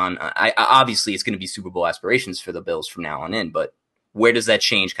stand on? Obviously, it's going to be Super Bowl aspirations for the Bills from now on in. But where does that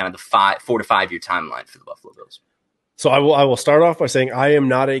change kind of the 4 to 5 year timeline for the Buffalo Bills? So I will start off by saying I am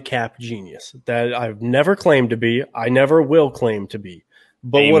not a cap genius. That I've never claimed to be. I never will claim to be.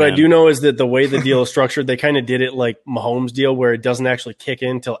 But Amen. What I do know is that the way the deal is structured, they kind of did it like Mahomes' deal, where it doesn't actually kick in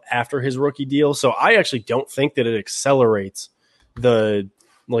until after his rookie deal. So I actually don't think that it accelerates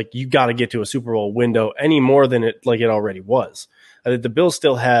you got to get to a Super Bowl window any more than it already was. The Bills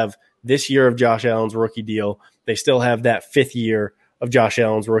still have this year of Josh Allen's rookie deal. They still have that 5th year of Josh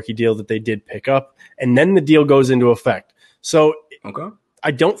Allen's rookie deal that they did pick up, and then the deal goes into effect. So okay.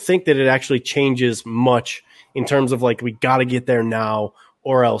 I don't think that it actually changes much in terms of we got to get there now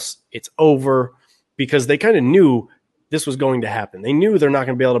or else it's over, because they kind of knew this was going to happen. They knew they're not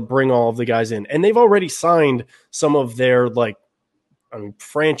going to be able to bring all of the guys in, and they've already signed some of their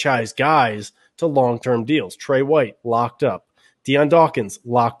franchise guys to long-term deals. Trey White locked up, Deion Dawkins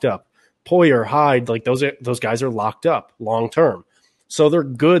locked up, Poyer, Hyde, those guys are locked up long-term. So they're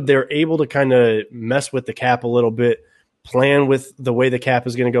good. They're able to kind of mess with the cap a little bit, plan with the way the cap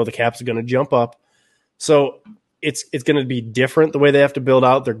is going to go. The cap's going to jump up. So it's going to be different the way they have to build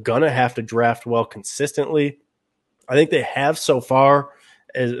out. They're going to have to draft well consistently. I think they have so far,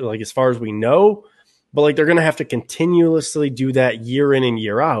 as far as we know, but they're going to have to continuously do that year in and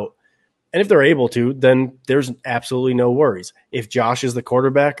year out. And if they're able to, then there's absolutely no worries. If Josh is the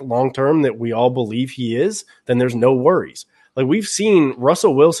quarterback long-term that we all believe he is, then there's no worries. We've seen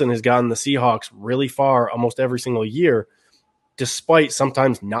Russell Wilson has gotten the Seahawks really far almost every single year, despite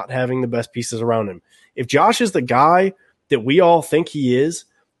sometimes not having the best pieces around him. If Josh is the guy that we all think he is,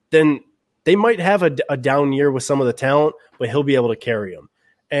 then they might have a down year with some of the talent, but he'll be able to carry them.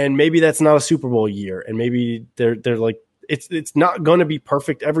 And maybe that's not a Super Bowl year, and maybe they're it's not going to be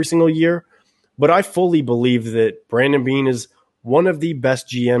perfect every single year, but I fully believe that Brandon Beane is one of the best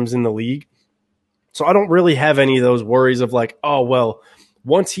GMs in the league. So I don't really have any of those worries of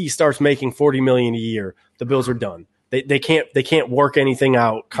once he starts making $40 million a year, the Bills are done. They can't work anything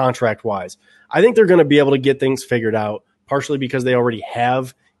out contract wise. I think they're going to be able to get things figured out, partially because they already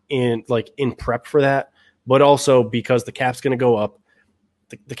have in prep for that, but also because the cap's going to go up.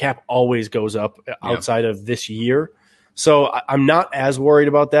 The cap always goes up outside of this year. So I'm not as worried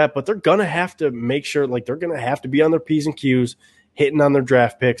about that, but they're going to have to make sure they're going to have to be on their P's and Q's, hitting on their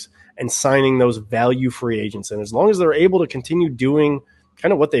draft picks and signing those value free agents. And as long as they're able to continue doing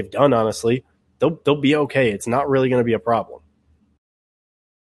kind of what they've done, honestly, they'll be okay. It's not really going to be a problem.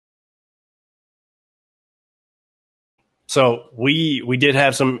 So we did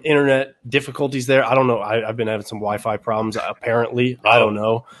have some internet difficulties there. I don't know. I've been having some Wi-Fi problems, apparently. I don't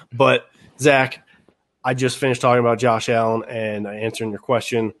know. But, Zach, I just finished talking about Josh Allen and answering your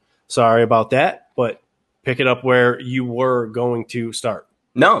question. Sorry about that, but pick it up where you were going to start.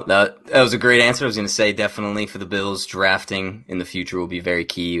 No, that was a great answer. I was going to say definitely for the Bills, drafting in the future will be very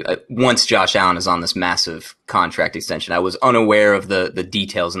key. Once Josh Allen is on this massive contract extension, I was unaware of the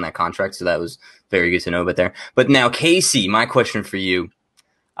details in that contract, so that was very good to know about there. But now, Casey, my question for you,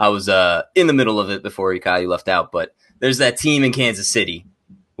 I was in the middle of it before you left out, but there's that team in Kansas City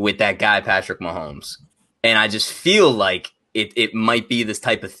with that guy, Patrick Mahomes. And I just feel like it might be this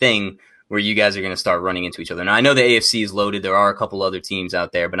type of thing where you guys are going to start running into each other. Now, I know the AFC is loaded. There are a couple other teams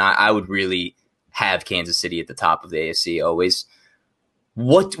out there, but I would really have Kansas City at the top of the AFC always.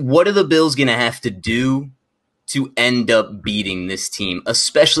 What are the Bills going to have to do to end up beating this team,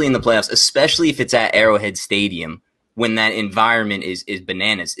 especially in the playoffs, especially if it's at Arrowhead Stadium when that environment is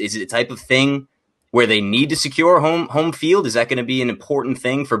bananas? Is it the type of thing where they need to secure home field? Is that going to be an important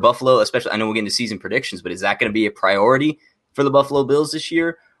thing for Buffalo? Especially, I know we'll get into season predictions, but is that going to be a priority for the Buffalo Bills this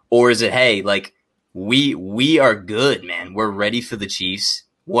year? Or is it, hey, we are good, man. We're ready for the Chiefs.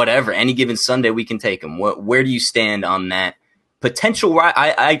 Whatever, any given Sunday we can take them. Where do you stand on that potential?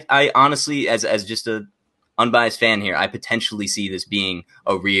 I honestly, as just a unbiased fan here, I potentially see this being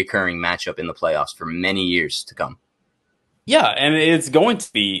a reoccurring matchup in the playoffs for many years to come. Yeah, and it's going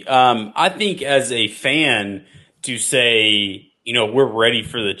to be. I think as a fan to say, we're ready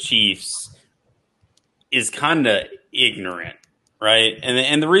for the Chiefs is kind of ignorant, right?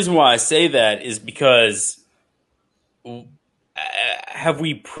 And the reason why I say that is because have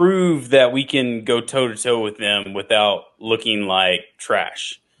we proved that we can go toe to toe with them without looking like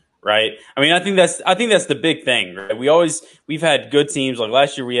trash? Right. I mean, I think that's the big thing, right? We've had good teams. Like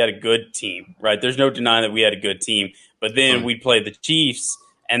last year, we had a good team, right? There's no denying that we had a good team, but then we played the Chiefs,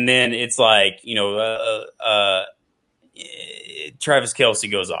 and then it's like, Travis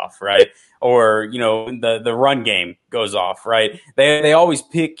Kelce goes off, right? Or, the run game goes off, right? They always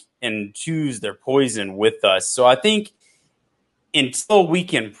pick and choose their poison with us. So I think until we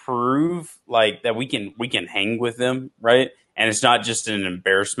can prove like that we can hang with them, right? And it's not just an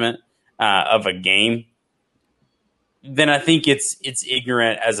embarrassment of a game, then I think it's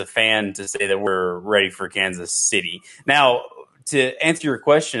ignorant as a fan to say that we're ready for Kansas City. Now, to answer your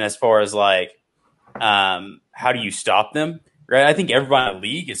question as far as like how do you stop them, right? I think everybody in the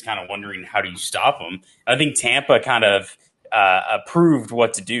league is kind of wondering how do you stop them. I think Tampa kind of proved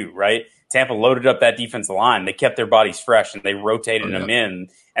what to do, right? Tampa loaded up that defensive line. They kept their bodies fresh and they rotated them in,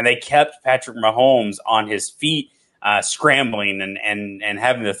 and they kept Patrick Mahomes on his feet, scrambling and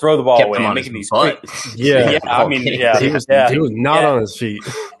having to throw the ball away and making these quick. Yeah. I mean, he was not on his feet.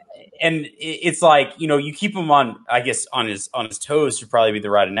 And it's like, you keep him on, I guess, on his toes should probably be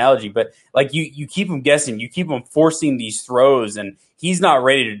the right analogy, but like you keep him guessing, you keep him forcing these throws, and he's not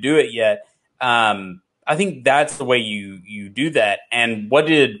ready to do it yet. I think that's the way you do that. And what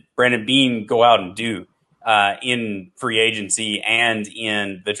did Brandon Beane go out and do in free agency and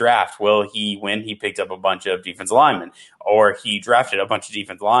in the draft? Well, he picked up a bunch of defensive linemen, or he drafted a bunch of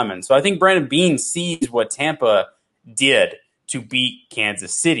defensive linemen. So I think Brandon Beane sees what Tampa did to beat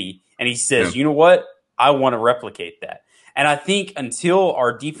Kansas City, and he says, you know what? I want to replicate that. And I think until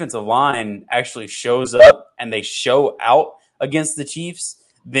our defensive line actually shows up and they show out against the Chiefs,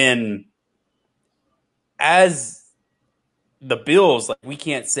 then as the Bills, like, we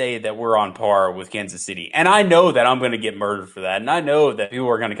can't say that we're on par with Kansas City. And I know that I'm going to get murdered for that. And I know that people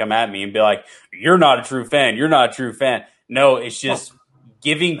are going to come at me and be like, you're not a true fan. You're not a true fan. No, it's just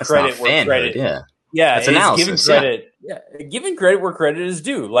giving credit where credit. Yeah, it's analysis. Giving credit where credit is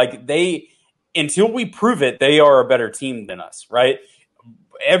due. Like, until we prove it, they are a better team than us, right?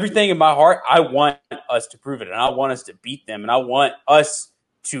 Everything in my heart, I want us to prove it, and I want us to beat them, and I want us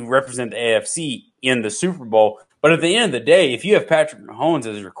to represent the AFC in the Super Bowl. But at the end of the day, if you have Patrick Mahomes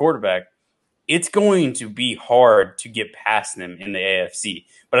as your quarterback, it's going to be hard to get past them in the AFC.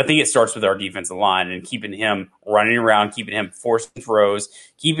 But I think it starts with our defensive line and keeping him running around, keeping him forcing throws,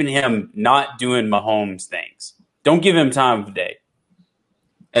 keeping him not doing Mahomes things. Don't give him time of day.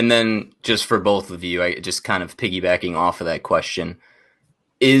 And then just for both of you, I just kind of piggybacking off of that question,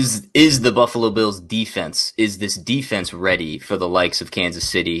 is the Buffalo Bills defense, is this defense ready for the likes of Kansas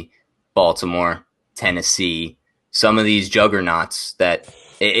City, Baltimore, Tennessee, some of these juggernauts that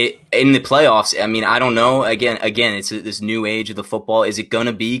in the playoffs? I mean, I don't know. Again, it's this new age of the football. Is it going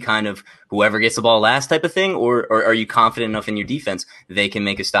to be kind of whoever gets the ball last type of thing, or are you confident enough in your defense they can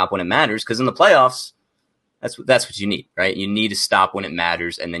make a stop when it matters? Because in the playoffs, that's what you need, right? You need to stop when it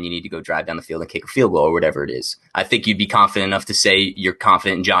matters, and then you need to go drive down the field and kick a field goal or whatever it is. I think you'd be confident enough to say you're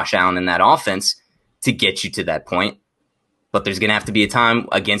confident in Josh Allen and that offense to get you to that point. But there's going to have to be a time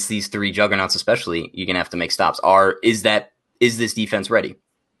against these three juggernauts, especially, you're going to have to make stops. Is this defense ready?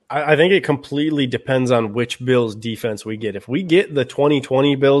 I think it completely depends on which Bills defense we get. If we get the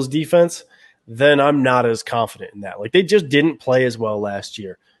 2020 Bills defense, then I'm not as confident in that. Like, they just didn't play as well last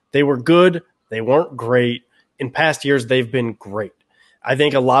year. They were good. They weren't great. In past years, they've been great. I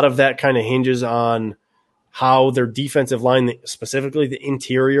think a lot of that kind of hinges on how their defensive line, specifically the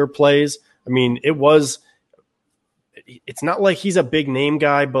interior, plays. I mean, it's not like he's a big name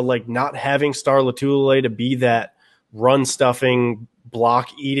guy, but like not having Star Lotulelei to be that run stuffing, block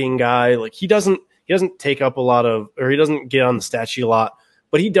eating guy. Like, he doesn't take up a lot of, or he doesn't get on the stat sheet a lot,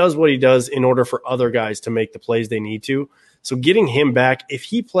 but he does what he does in order for other guys to make the plays they need to. So getting him back, if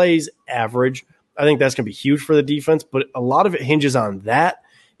he plays average, I think that's going to be huge for the defense, but a lot of it hinges on that.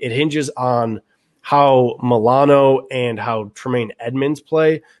 It hinges on how Milano and how Tremaine Edmonds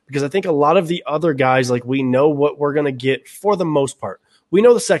play, because I think a lot of the other guys, like, we know what we're going to get for the most part. We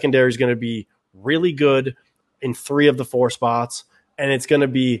know the secondary is going to be really good in 3 of the 4 spots, and it's going to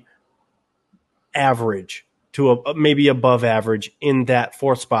be average to maybe above average in that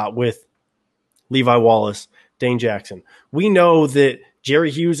 4th spot with Levi Wallace, Dane Jackson. We know that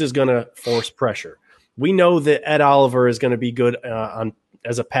Jerry Hughes is going to force pressure. We know that Ed Oliver is going to be good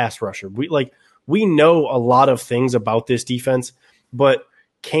as a pass rusher. We know a lot of things about this defense, but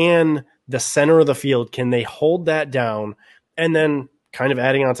can the center of the field, can they hold that down? And then kind of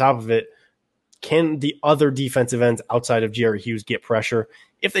adding on top of it, can the other defensive ends outside of Jerry Hughes get pressure?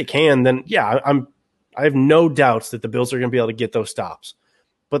 If they can, then yeah, I have no doubts that the Bills are going to be able to get those stops.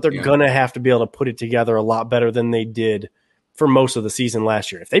 But they're going to have to be able to put it together a lot better than they did for most of the season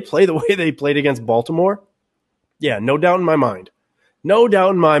last year. If they play the way they played against Baltimore, yeah, no doubt in my mind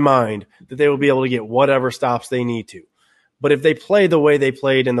that they will be able to get whatever stops they need to. But if they play the way they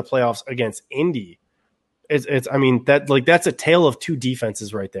played in the playoffs against Indy, that's a tale of two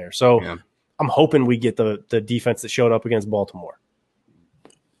defenses right there. So I'm hoping we get the defense that showed up against Baltimore.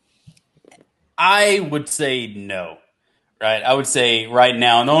 I would say no, right? I would say right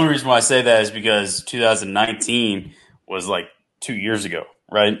now, and the only reason why I say that is because 2019 was like 2 years ago,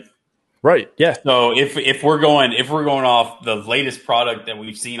 right? Right. Yeah. So if we're going off the latest product that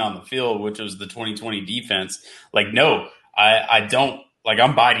we've seen on the field, which was the 2020 defense, like no, I don't. Like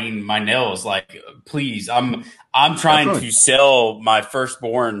I'm biting my nails. Like please, I'm trying to sell my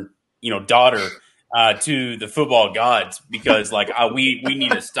firstborn, daughter to the football gods because like we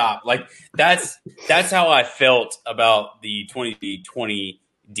need to stop. Like that's how I felt about the 2020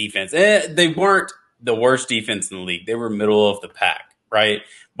 defense. They weren't the worst defense in the league. They were middle of the pack, right?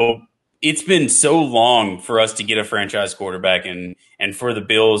 But it's been so long for us to get a franchise quarterback and for the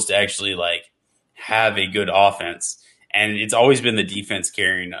Bills to actually like have a good offense. And it's always been the defense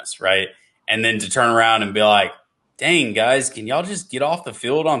carrying us, right? And then to turn around and be like, dang, guys, can y'all just get off the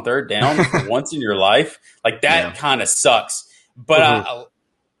field on third down for once in your life? Like that kind of sucks. But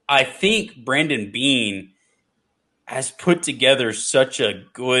I think Brandon Beane has put together such a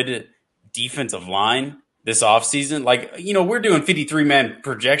good defensive line this offseason. Like, we're doing 53-man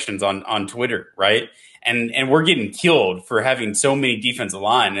projections on Twitter, right? And we're getting killed for having so many defensive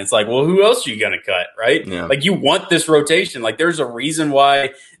line. And it's like, well, who else are you going to cut, right? Yeah. Like, you want this rotation. Like, there's a reason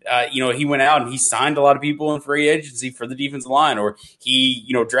why, he went out and he signed a lot of people in free agency for the defensive line, or he,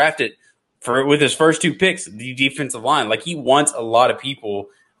 drafted with his first 2 picks, the defensive line. Like, he wants a lot of people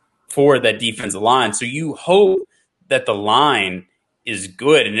for that defensive line. So you hope that the line is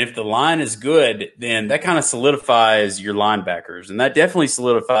good. And if the line is good, then that kind of solidifies your linebackers. And that definitely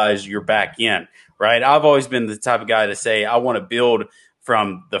solidifies your back end. Right, I've always been the type of guy to say I want to build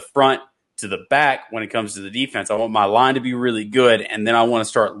from the front to the back when it comes to the defense. I want my line to be really good, and then I want to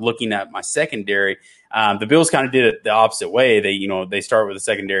start looking at my secondary. The Bills kind of did it the opposite way. They start with the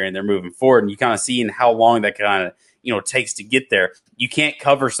secondary and they're moving forward, and you kind of see in how long that kind of takes to get there. You can't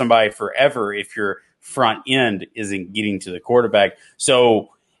cover somebody forever if your front end isn't getting to the quarterback. So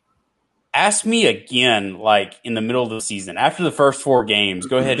ask me again, like in the middle of the season, after the first 4 games,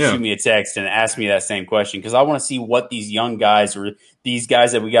 go ahead and shoot me a text and ask me that same question. Cause I want to see what these young guys or these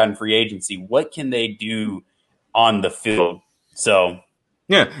guys that we got in free agency, what can they do on the field? So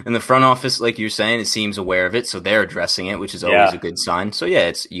yeah. And the front office, like you're saying, it seems aware of it. So they're addressing it, which is always a good sign. So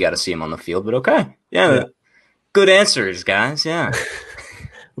yeah, you got to see them on the field, but okay. Yeah. Good answers, guys. Yeah.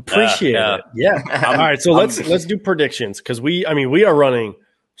 Appreciate it. Yeah. All right. So let's do predictions. Cause we are running.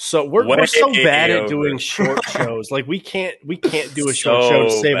 So we're so bad at doing short shows. Like we can't do a short show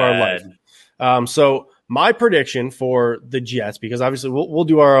to save our life. So my prediction for the Jets, because obviously we'll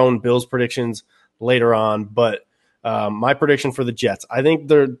do our own Bills predictions later on, but my prediction for the Jets, I think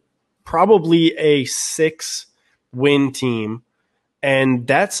they're probably a 6-win team, and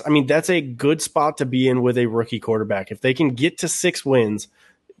that's a good spot to be in with a rookie quarterback. If they can get to 6 wins.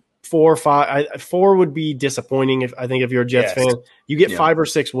 4 or 5, 4 would be disappointing if you're a Jets fan. You get 5 or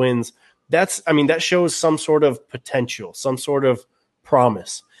 6 wins. That shows some sort of potential, some sort of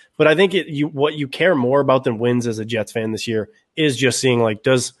promise. But I think what you care more about than wins as a Jets fan this year is just seeing like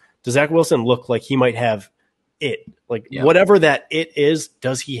does Zach Wilson look like he might have it? Like whatever that it is,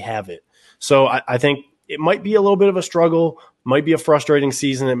 does he have it? So I think it might be a little bit of a struggle, might be a frustrating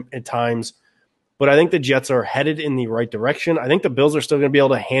season at times. But I think the Jets are headed in the right direction. I think the Bills are still going to be able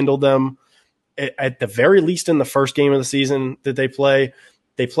to handle them at the very least in the first game of the season that they play.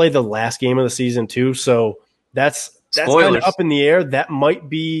 They play the last game of the season too, so that's kind of up in the air. That might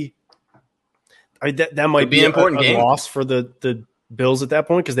be that might be an important game. Loss for the Bills at that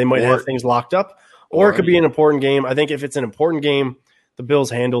point because they might have things locked up, or it could be an important game. I think if it's an important game, the Bills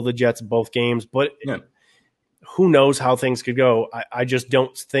handle the Jets both games. But who knows how things could go? I just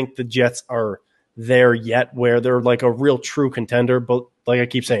don't think the Jets are there yet where they're like a real true contender, but like I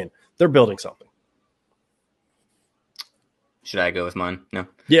keep saying, they're building something. Should I go with mine? No.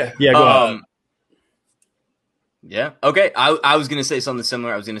 Yeah, go ahead. Yeah. Okay. I was gonna say something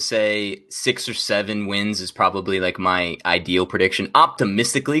similar. I was gonna say 6 or 7 wins is probably like my ideal prediction.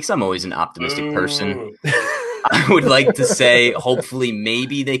 Optimistically, because I'm always an optimistic person. I would like to say hopefully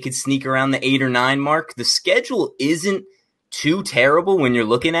maybe they could sneak around the 8 or 9 mark. The schedule isn't too terrible when you're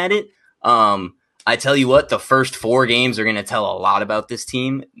looking at it. I tell you what, the first 4 games are going to tell a lot about this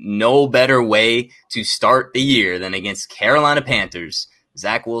team. No better way to start the year than against Carolina Panthers.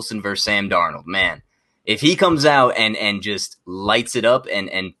 Zach Wilson versus Sam Darnold. Man, if he comes out and just lights it up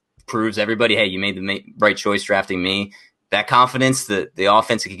and proves everybody, hey, you made the right choice drafting me, that confidence, the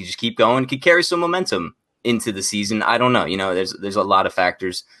offense could just keep going, could carry some momentum into the season. I don't know. There's a lot of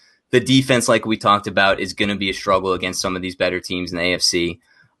factors. The defense, like we talked about, is going to be a struggle against some of these better teams in the AFC.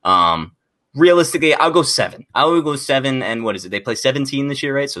 Realistically, I'll go 7. I will go 7, and what is it? They play 17 this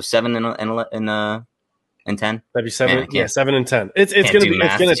year, right? So 7 and 10. That'd be 7. Yeah, 7 and 10. It's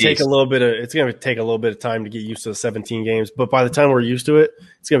gonna take a little bit of time to get used to the 17 games, but by the time we're used to it,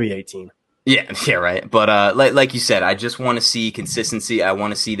 it's gonna be 18. Yeah, right. But like you said, I just want to see consistency. I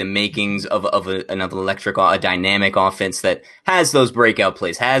want to see the makings of another electric, a dynamic offense that has those breakout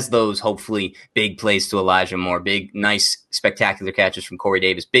plays, has those hopefully big plays to Elijah Moore, big, nice, spectacular catches from Corey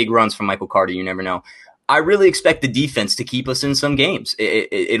Davis, big runs from Michael Carter. You never know. I really expect the defense to keep us in some games.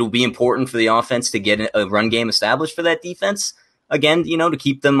 It'll be important for the offense to get a run game established for that defense. Again, to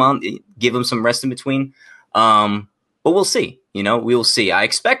keep them on, give them some rest in between. But we'll see. We'll see. I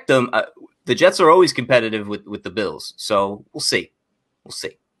expect them. The Jets are always competitive with the Bills, so we'll see.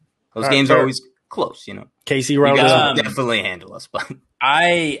 Those games are always close, Casey rounded up. Definitely handle us, but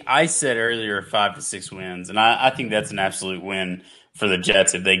I said earlier 5 to 6 wins, and I think that's an absolute win for the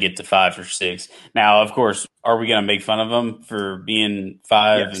Jets if they get to 5 or 6. Now, of course, are we going to make fun of them for being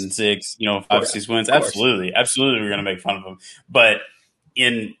 5 and 6? 5 or 6 wins? Absolutely, we're going to make fun of them. But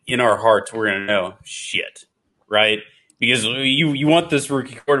in our hearts, we're going to know shit, right? Because you want this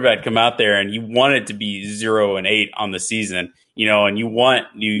rookie quarterback to come out there and you want it to be 0-8 on the season, and you want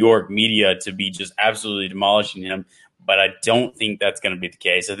New York media to be just absolutely demolishing him. But I don't think that's going to be the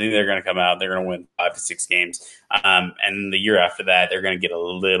case. I think they're going to come out, they're going to win 5 to 6 games. And the year after that, they're going to get a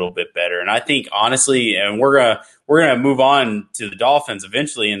little bit better. And I think, honestly, and we're going to move on to the Dolphins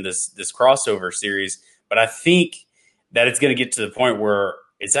eventually in this crossover series. But I think that it's going to get to the point where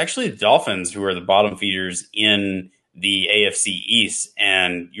it's actually the Dolphins who are the bottom feeders in the AFC East,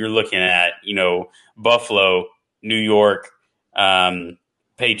 and you're looking at Buffalo, New York,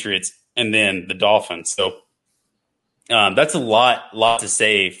 Patriots, and then the Dolphins. So that's a lot to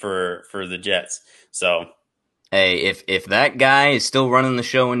say for the Jets. So hey, if that guy is still running the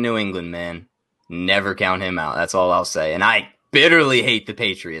show in New England, man, never count him out. That's all I'll say. And I bitterly hate the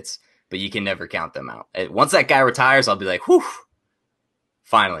Patriots, but you can never count them out. Once that guy retires, I'll be like, whew.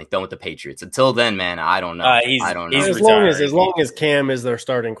 Finally, done with the Patriots. Until then, man, I don't know. I don't know. As long as Cam is their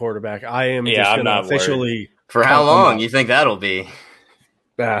starting quarterback, I am just going to officially. For how long you think that'll be?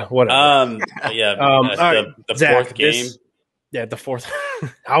 Whatever. The Zach, fourth game. The fourth.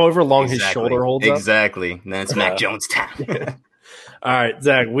 However long his shoulder holds up. Exactly. And then it's Mac Jones time. All right,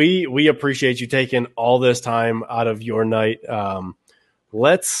 Zach. We appreciate you taking all this time out of your night.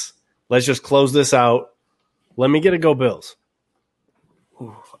 Let's just close this out. Let me get a Go Bills.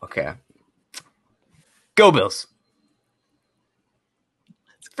 Okay. Go Bills.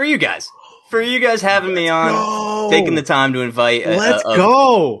 For you guys having me on, taking the time to invite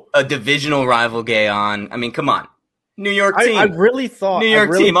a divisional rival gay on. I mean, come on. New York team. I really thought New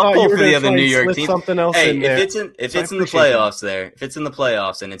York team. I'll pull for the other New York team. Something else hey, in there. If it's in the playoffs there, if it's in the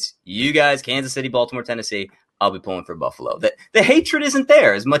playoffs and it's you guys, Kansas City, Baltimore, Tennessee, I'll be pulling for Buffalo. The hatred isn't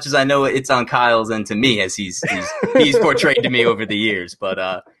there as much as I know it's on Kyle's and to me as he's portrayed to me over the years. But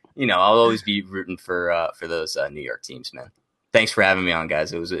I'll always be rooting for those New York teams, man. Thanks for having me on,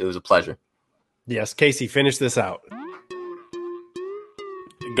 guys. It was a pleasure. Yes, Casey, finish this out.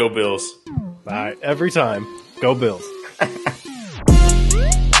 Go Bills. All right, every time. Go Bills.